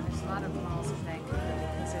 there's a lot of malls in Vancouver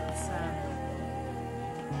because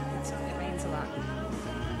it rains a lot.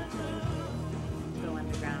 Go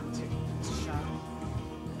underground to shop.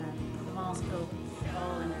 The malls go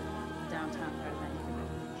all in the downtown part of Vancouver.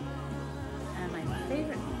 And my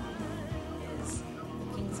favorite mall is the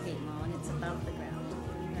Kingsgate Mall, and it's above the ground.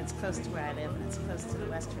 It's close to where I live, and it's close to the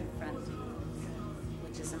Western Front,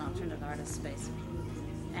 which is an alternative artist space.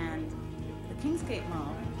 And the Kingsgate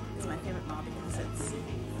Mall is my favorite mall because it's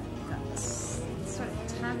got this sort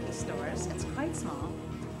of tacky stores. It's quite small,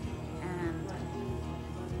 and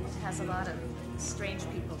it has a lot of strange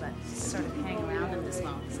people that sort of hang around in this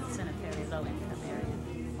mall because it's in a fairly low-income area.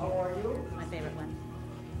 How are you? My favorite one.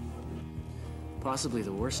 Possibly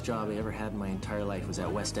the worst job I ever had in my entire life was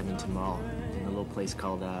at West Edmonton Mall in a little place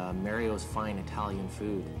called Mario's Fine Italian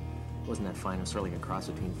Food. It wasn't that fine. It was sort of like a cross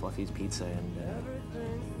between Fluffy's Pizza and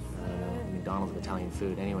I don't know, McDonald's of Italian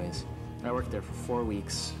food. Anyways, I worked there for 4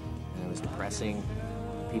 weeks, and it was depressing.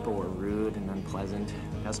 People were rude and unpleasant.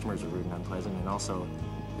 Customers were rude and unpleasant, and also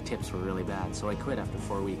the tips were really bad. So I quit after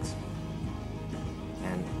 4 weeks.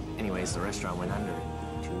 And anyways, the restaurant went under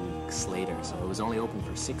 2 weeks later, so it was only open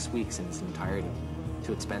for 6 weeks in its entirety.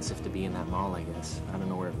 Too expensive to be in that mall, I guess. I don't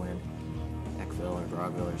know where it went. Eckville or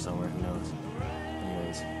Brockville or somewhere, who knows.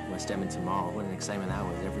 Anyways, West Edmonton Mall, what an excitement that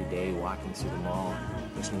was. Every day walking through the mall,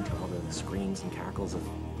 listening to all the screams and cackles of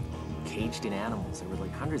caged-in animals. There were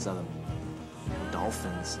like hundreds of them.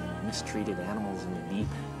 Dolphins and mistreated animals in the deep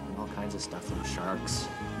and all kinds of stuff. There were sharks,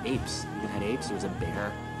 apes. You even had apes. There was a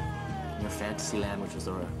bear. Near Fantasyland, which was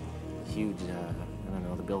a huge, I don't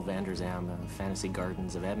know, the Bill Vander Zam Fantasy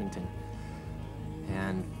Gardens of Edmonton.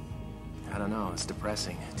 And I don't know, it's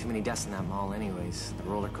depressing. Too many deaths in that mall anyways. The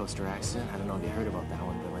roller coaster accident, I don't know if you heard about that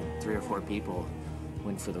one, but like 3 or 4 people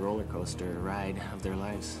went for the roller coaster ride of their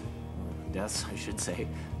lives. Or deaths, I should say.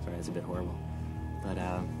 Sorry, that's a bit horrible. But,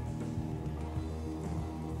 I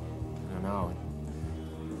don't know.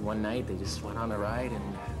 One night they just went on a ride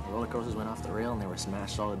and the roller coasters went off the rail and they were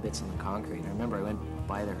smashed all to bits on the concrete. And I remember I went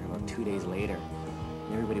by there about 2 days later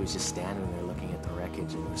and everybody was just standing there looking at the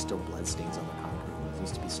wreckage and there were still bloodstains on the concrete. It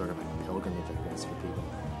used to be sort of like a pilgrimage, I guess, for people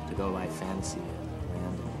to go by fantasy land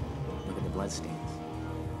and look at the bloodstains.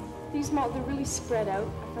 These malls, they're really spread out.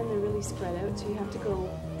 I find they're really spread out, so you have to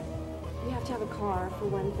have a car for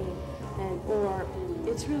one thing, or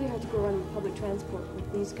it's really hard to go on public transport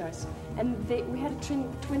with these guys. And we had a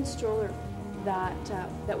twin stroller that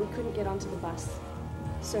we couldn't get onto the bus,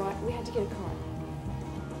 so we had to get a car.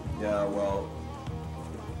 Yeah, well,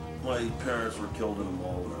 my parents were killed in a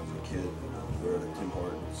mall when I was a kid. They were at Tim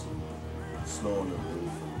Hortons, snow on the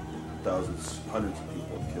roof, thousands, hundreds of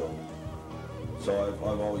people killed. So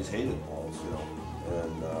I've always hated malls, you know.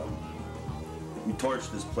 And we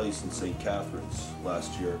torched this place in St. Catharines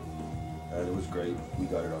last year, and it was great. We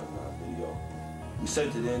got it on video. We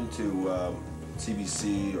sent it in to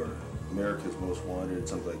CBC or America's Most Wanted and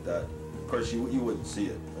something like that. Of course, you wouldn't see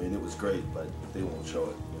it. I mean, it was great, but they won't show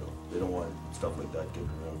it. You know, they don't want stuff like that getting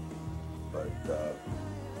around. But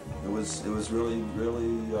it was really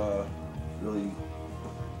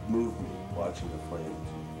moved me watching the flames.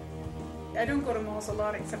 I don't go to malls a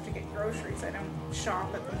lot except to get groceries. I don't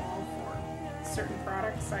shop at the mall for certain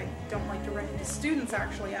products. I don't like to run into students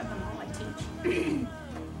actually at the mall. I teach.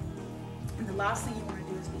 And the last thing you want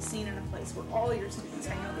to do is be seen in a place where all your students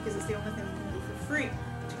hang out because it's the only thing you can do for free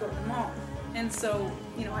to go to the mall. And so,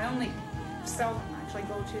 you know, I only seldom actually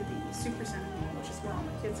go to the Supercenter mall, which is where all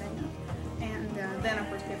my kids hang out. And then, of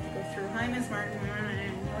course, we have to go through, hi, Ms. Martin,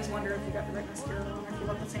 and I always wonder if you got the right mascara on, or if you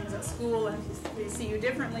look the same as at school, and if they see you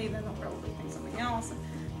differently, then they'll probably think something else. And,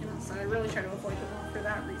 you know, so I really try to avoid the mall for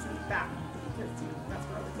that reason, because you know, that's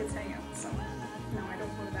where all the kids hang out. So, no, I don't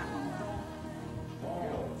go to that mall at all.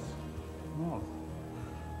 Malls.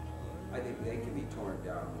 I think they can be torn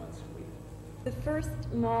down once a week. The first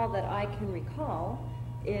mall that I can recall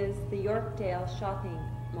is the Yorkdale Shopping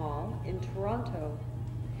Mall in Toronto.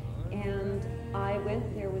 And I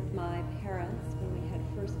went there with my parents when we had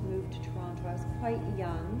first moved to Toronto. I was quite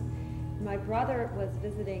young. My brother was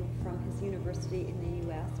visiting from his university in the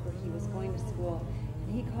US where he was going to school,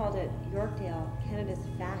 and he called it Yorkdale, Canada's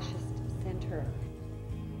fascist center.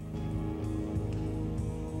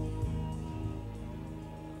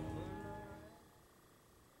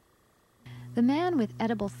 The man with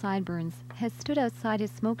edible sideburns has stood outside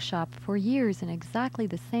his smoke shop for years in exactly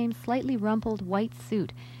the same slightly rumpled white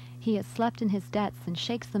suit. He has slept in his debts and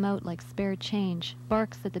shakes them out like spare change,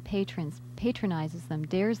 barks at the patrons, patronizes them,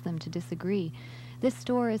 dares them to disagree. This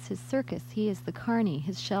store is his circus. He is the carny.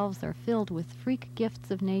 His shelves are filled with freak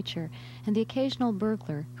gifts of nature and the occasional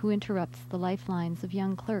burglar who interrupts the lifelines of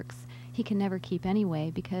young clerks he can never keep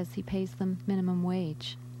anyway because he pays them minimum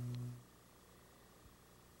wage.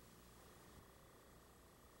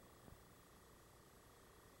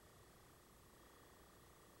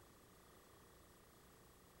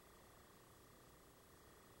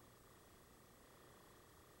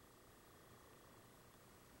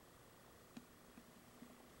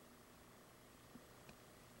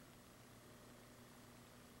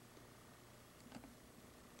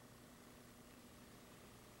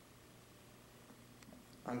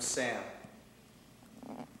 I'm Sam.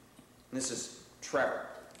 And this is Trevor.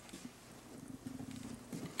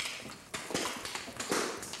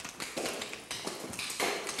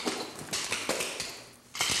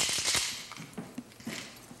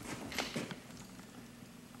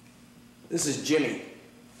 This is Jimmy.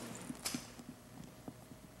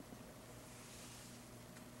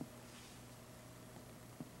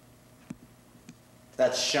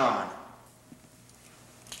 That's Sean.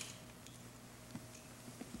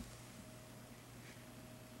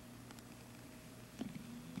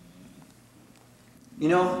 You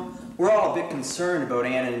know, we're all a bit concerned about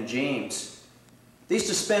Anna and James. They used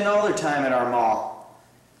to spend all their time at our mall.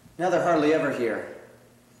 Now they're hardly ever here.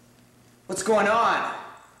 What's going on?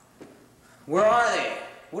 Where are they?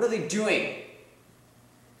 What are they doing?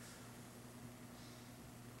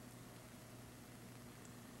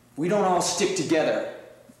 If we don't all stick together,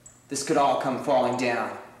 this could all come falling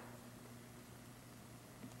down.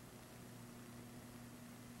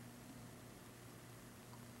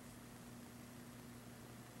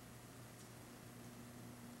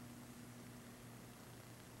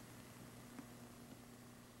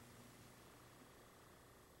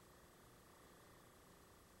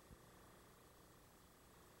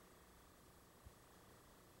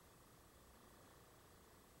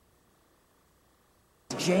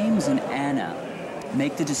 James and Anna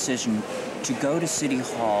make the decision to go to City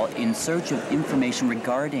Hall in search of information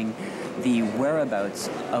regarding the whereabouts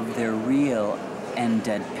of their real and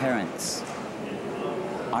dead parents.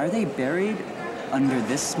 Are they buried under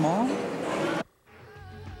this mall?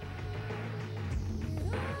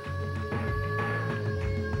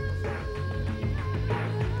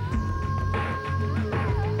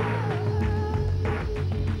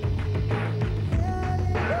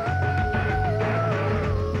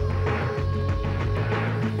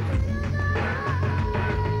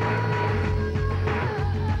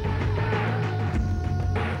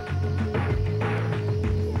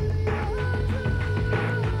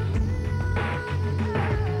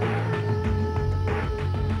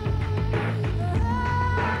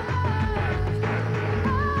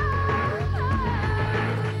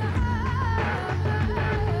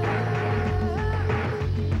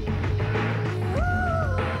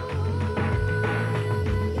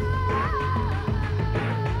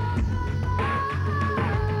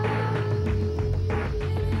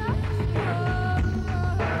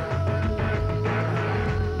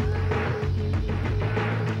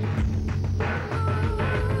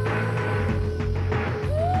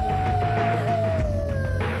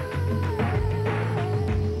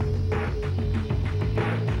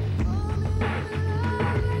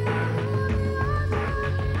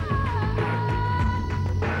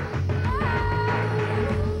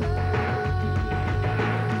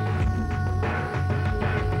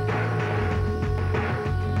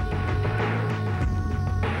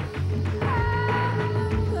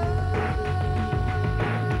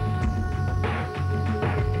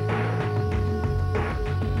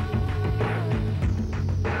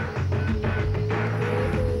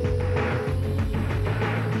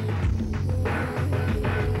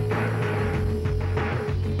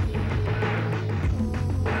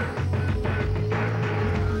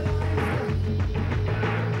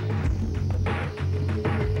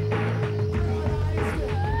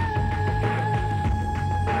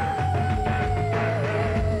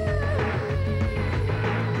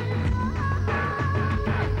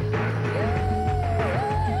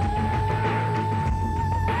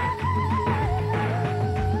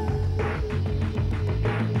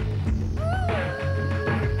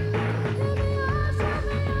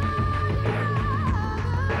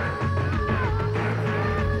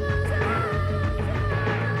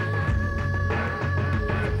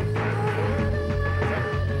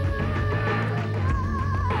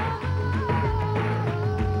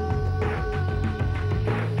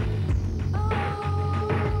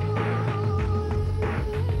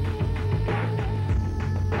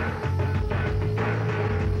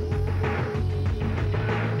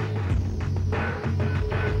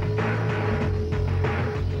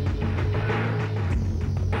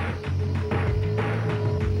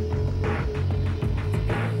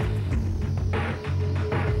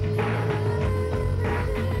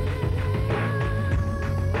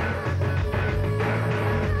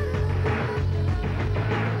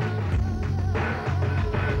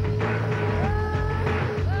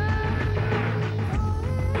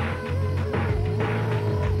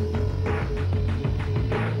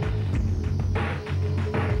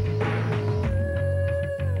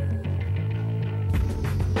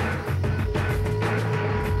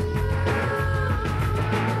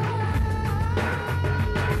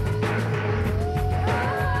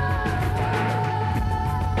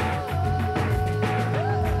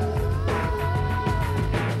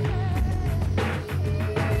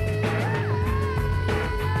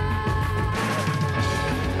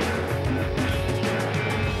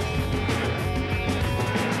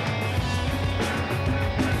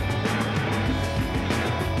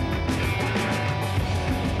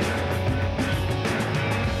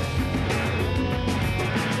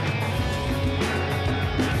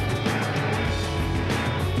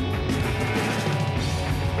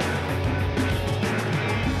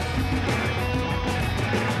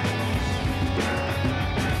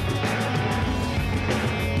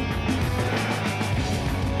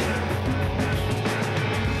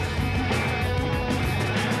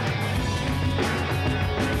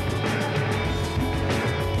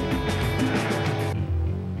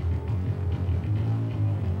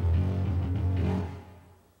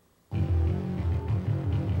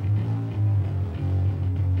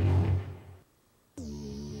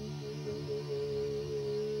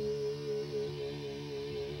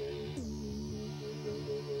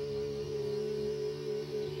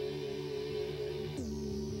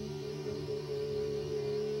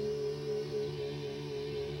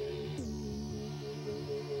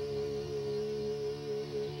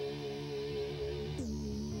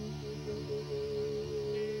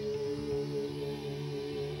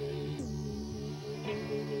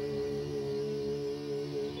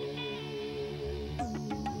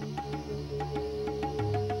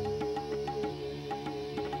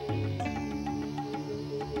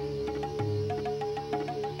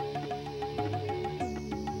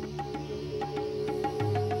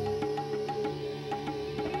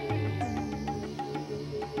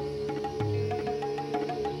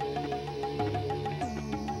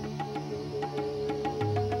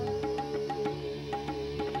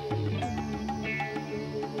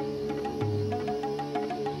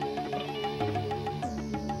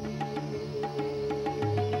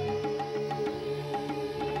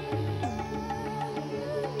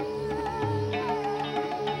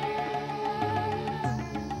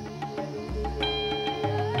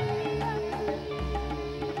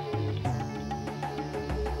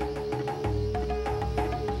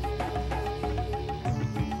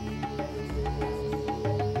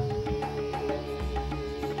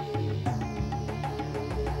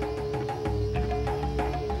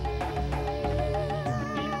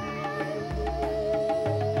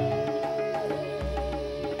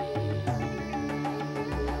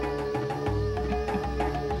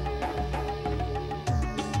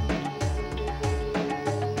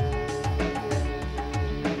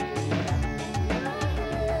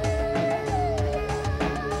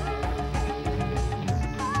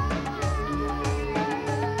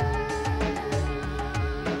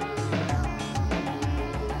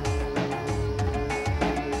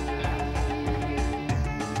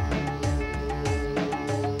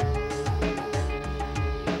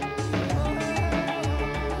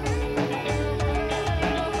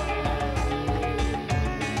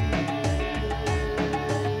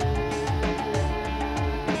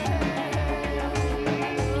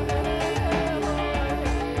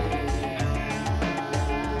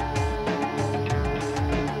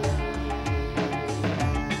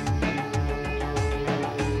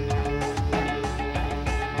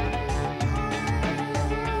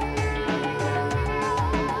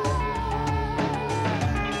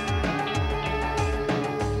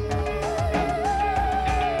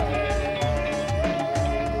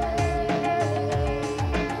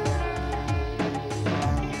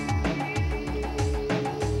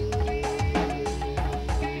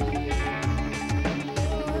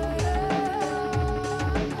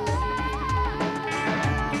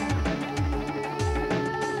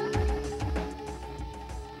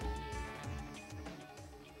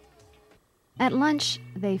 At lunch,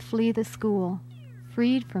 they flee the school.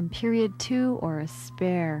 Freed from period 2 or a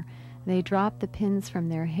spare, they drop the pins from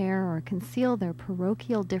their hair or conceal their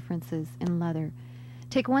parochial differences in leather.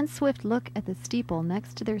 Take one swift look at the steeple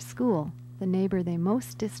next to their school, the neighbor they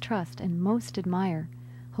most distrust and most admire.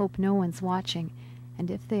 Hope no one's watching,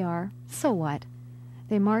 and if they are, so what?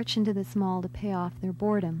 They march into this mall to pay off their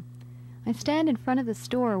boredom. I stand in front of the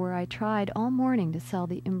store where I tried all morning to sell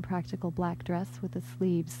the impractical black dress with the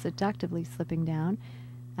sleeves seductively slipping down.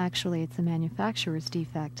 Actually, it's a manufacturer's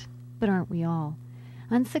defect, but aren't we all?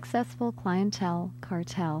 Unsuccessful clientele,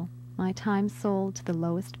 cartel, my time sold to the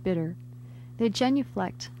lowest bidder. They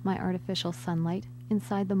genuflect my artificial sunlight.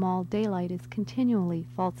 Inside the mall, daylight is continually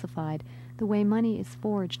falsified, the way money is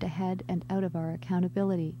forged ahead and out of our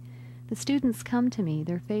accountability. The students come to me,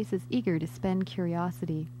 their faces eager to spend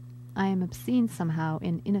curiosity. I am obscene somehow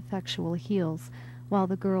in ineffectual heels, while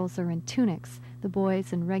the girls are in tunics, the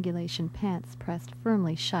boys in regulation pants pressed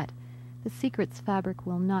firmly shut. The secrets fabric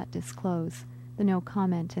will not disclose, the no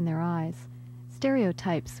comment in their eyes.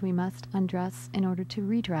 Stereotypes we must undress in order to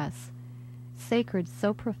redress. Sacred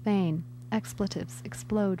so profane, expletives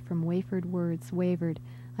explode from wafered words wavered.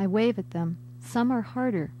 I wave at them. Some are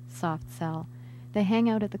harder, soft sell. They hang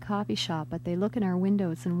out at the coffee shop, but they look in our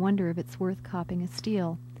windows and wonder if it's worth copping a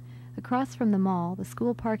steal. Across from the mall, the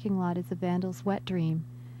school parking lot is a vandal's wet dream.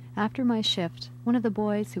 After my shift, one of the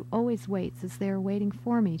boys who always waits is there waiting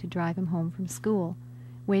for me to drive him home from school,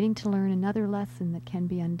 waiting to learn another lesson that can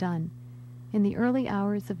be undone. In the early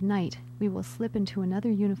hours of night, we will slip into another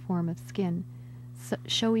uniform of skin,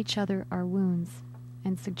 show each other our wounds,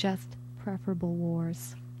 and suggest preferable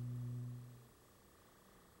wars.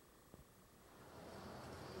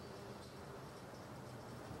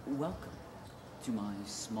 Welcome to my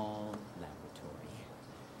small laboratory.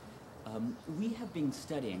 We have been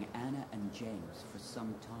studying Anna and James for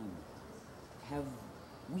some time. Have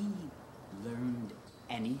we learned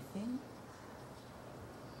anything?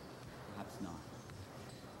 Perhaps not.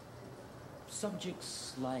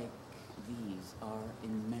 Subjects like these are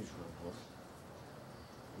immeasurable.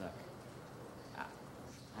 Look, I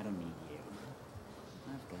don't need you.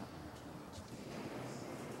 I've got my PhD.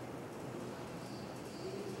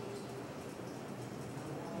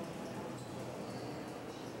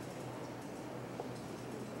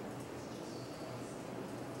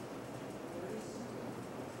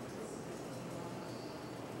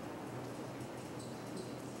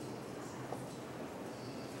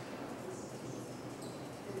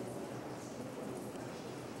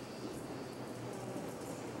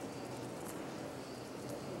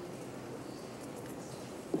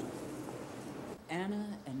 Anna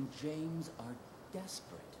and James are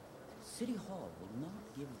desperate. City Hall will not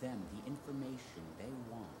give them the information they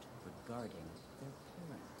want regarding their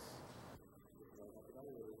parents.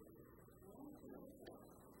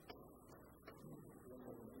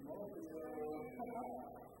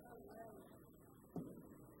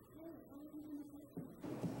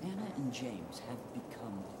 Anna and James have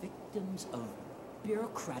become victims of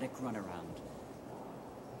bureaucratic runaround.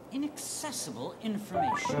 Inaccessible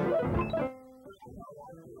information.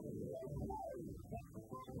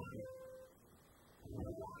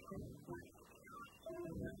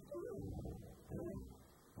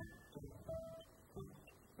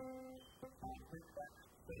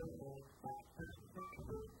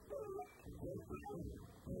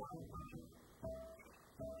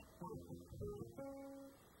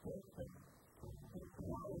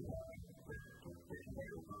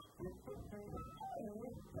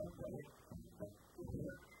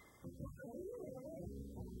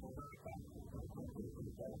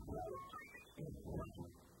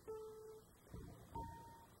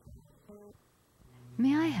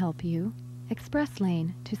 May I help you? Express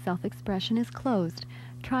lane to self-expression is closed.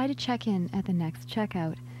 Try to check in at the next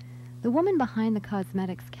checkout. The woman behind the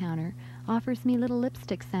cosmetics counter offers me little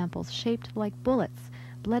lipstick samples shaped like bullets,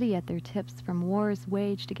 bloody at their tips from wars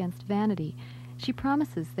waged against vanity. She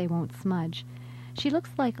promises they won't smudge. She looks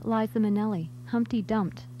like Liza Minnelli, Humpty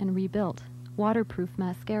Dumped and rebuilt. Waterproof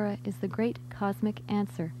mascara is the great cosmic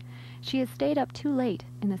answer. She has stayed up too late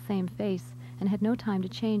in the same face and had no time to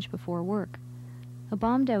change before work. A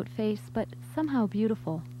bombed-out face, but somehow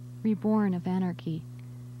beautiful, reborn of anarchy.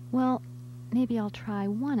 Well, maybe I'll try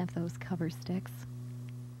one of those cover sticks.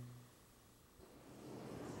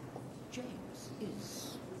 James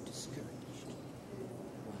is discouraged,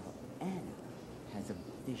 while Anna has a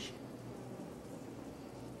vision.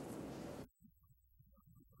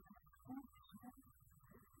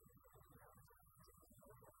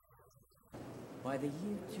 By the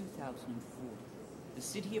year 2040, the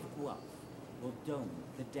city of Guelph will dome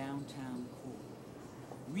the downtown core,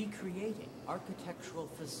 recreating architectural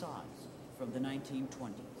facades from the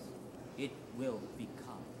 1920s. It will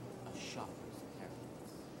become a shopper's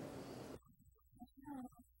paradise.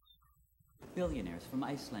 Billionaires from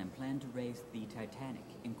Iceland plan to raise the Titanic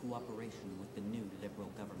in cooperation with the new Liberal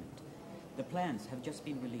government. The plans have just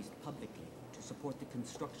been released publicly to support the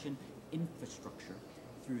construction infrastructure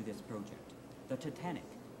through this project. The Titanic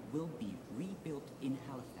will be rebuilt in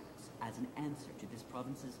Halifax as an answer to this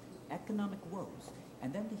province's economic woes,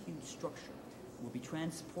 and then the huge structure will be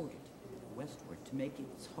transported westward to make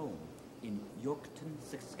its home in Yorkton,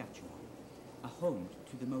 Saskatchewan, a home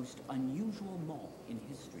to the most unusual mall in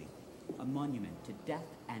history, a monument to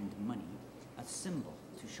death and money, a symbol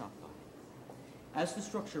to shop by. As the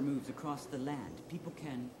structure moves across the land, people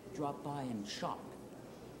can drop by and shop.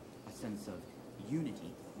 A sense of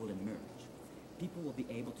unity will emerge. People will be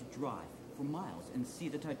able to drive for miles and see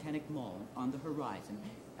the Titanic Mall on the horizon,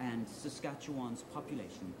 and Saskatchewan's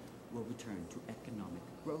population will return to economic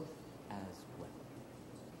growth as well.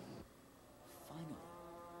 Finally,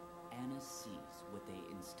 Anna sees what they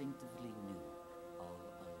instinctively knew all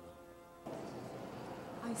along.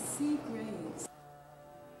 I see graves.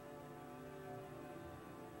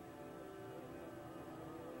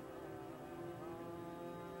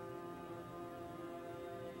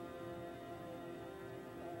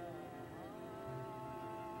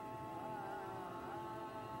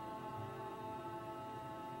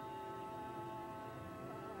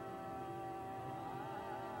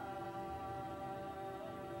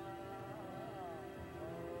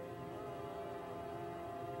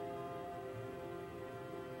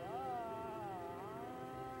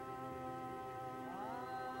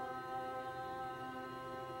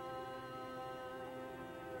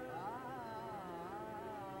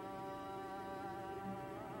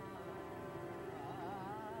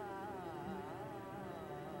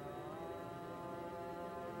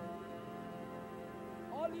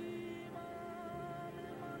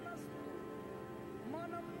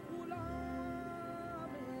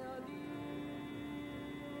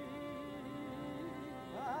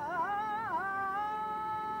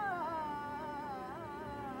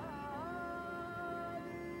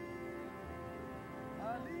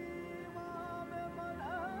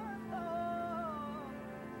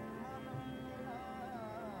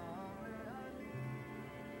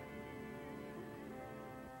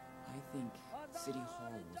 I think City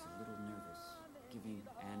Hall was a little nervous, giving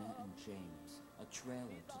Anna and James a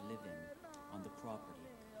trailer to live in on the property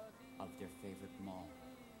of their favorite mall.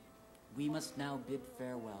 We must now bid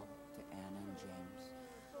farewell to Anna and James,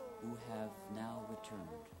 who have now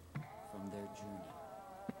returned from their journey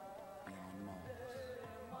beyond malls.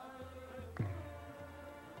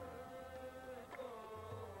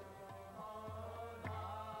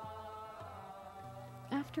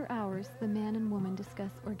 After hours, the man and woman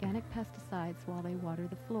discuss organic pesticides while they water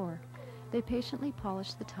the floor. They patiently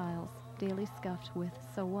polish the tiles, daily scuffed with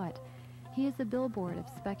 "so what?" He is a billboard of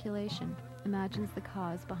speculation, imagines the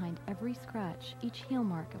cause behind every scratch, each heel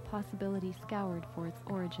mark a possibility scoured for its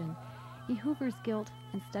origin. He hoovers guilt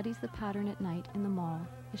and studies the pattern at night in the mall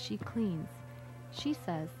as she cleans. She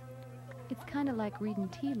says, "It's kind of like reading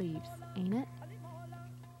tea leaves, ain't it?"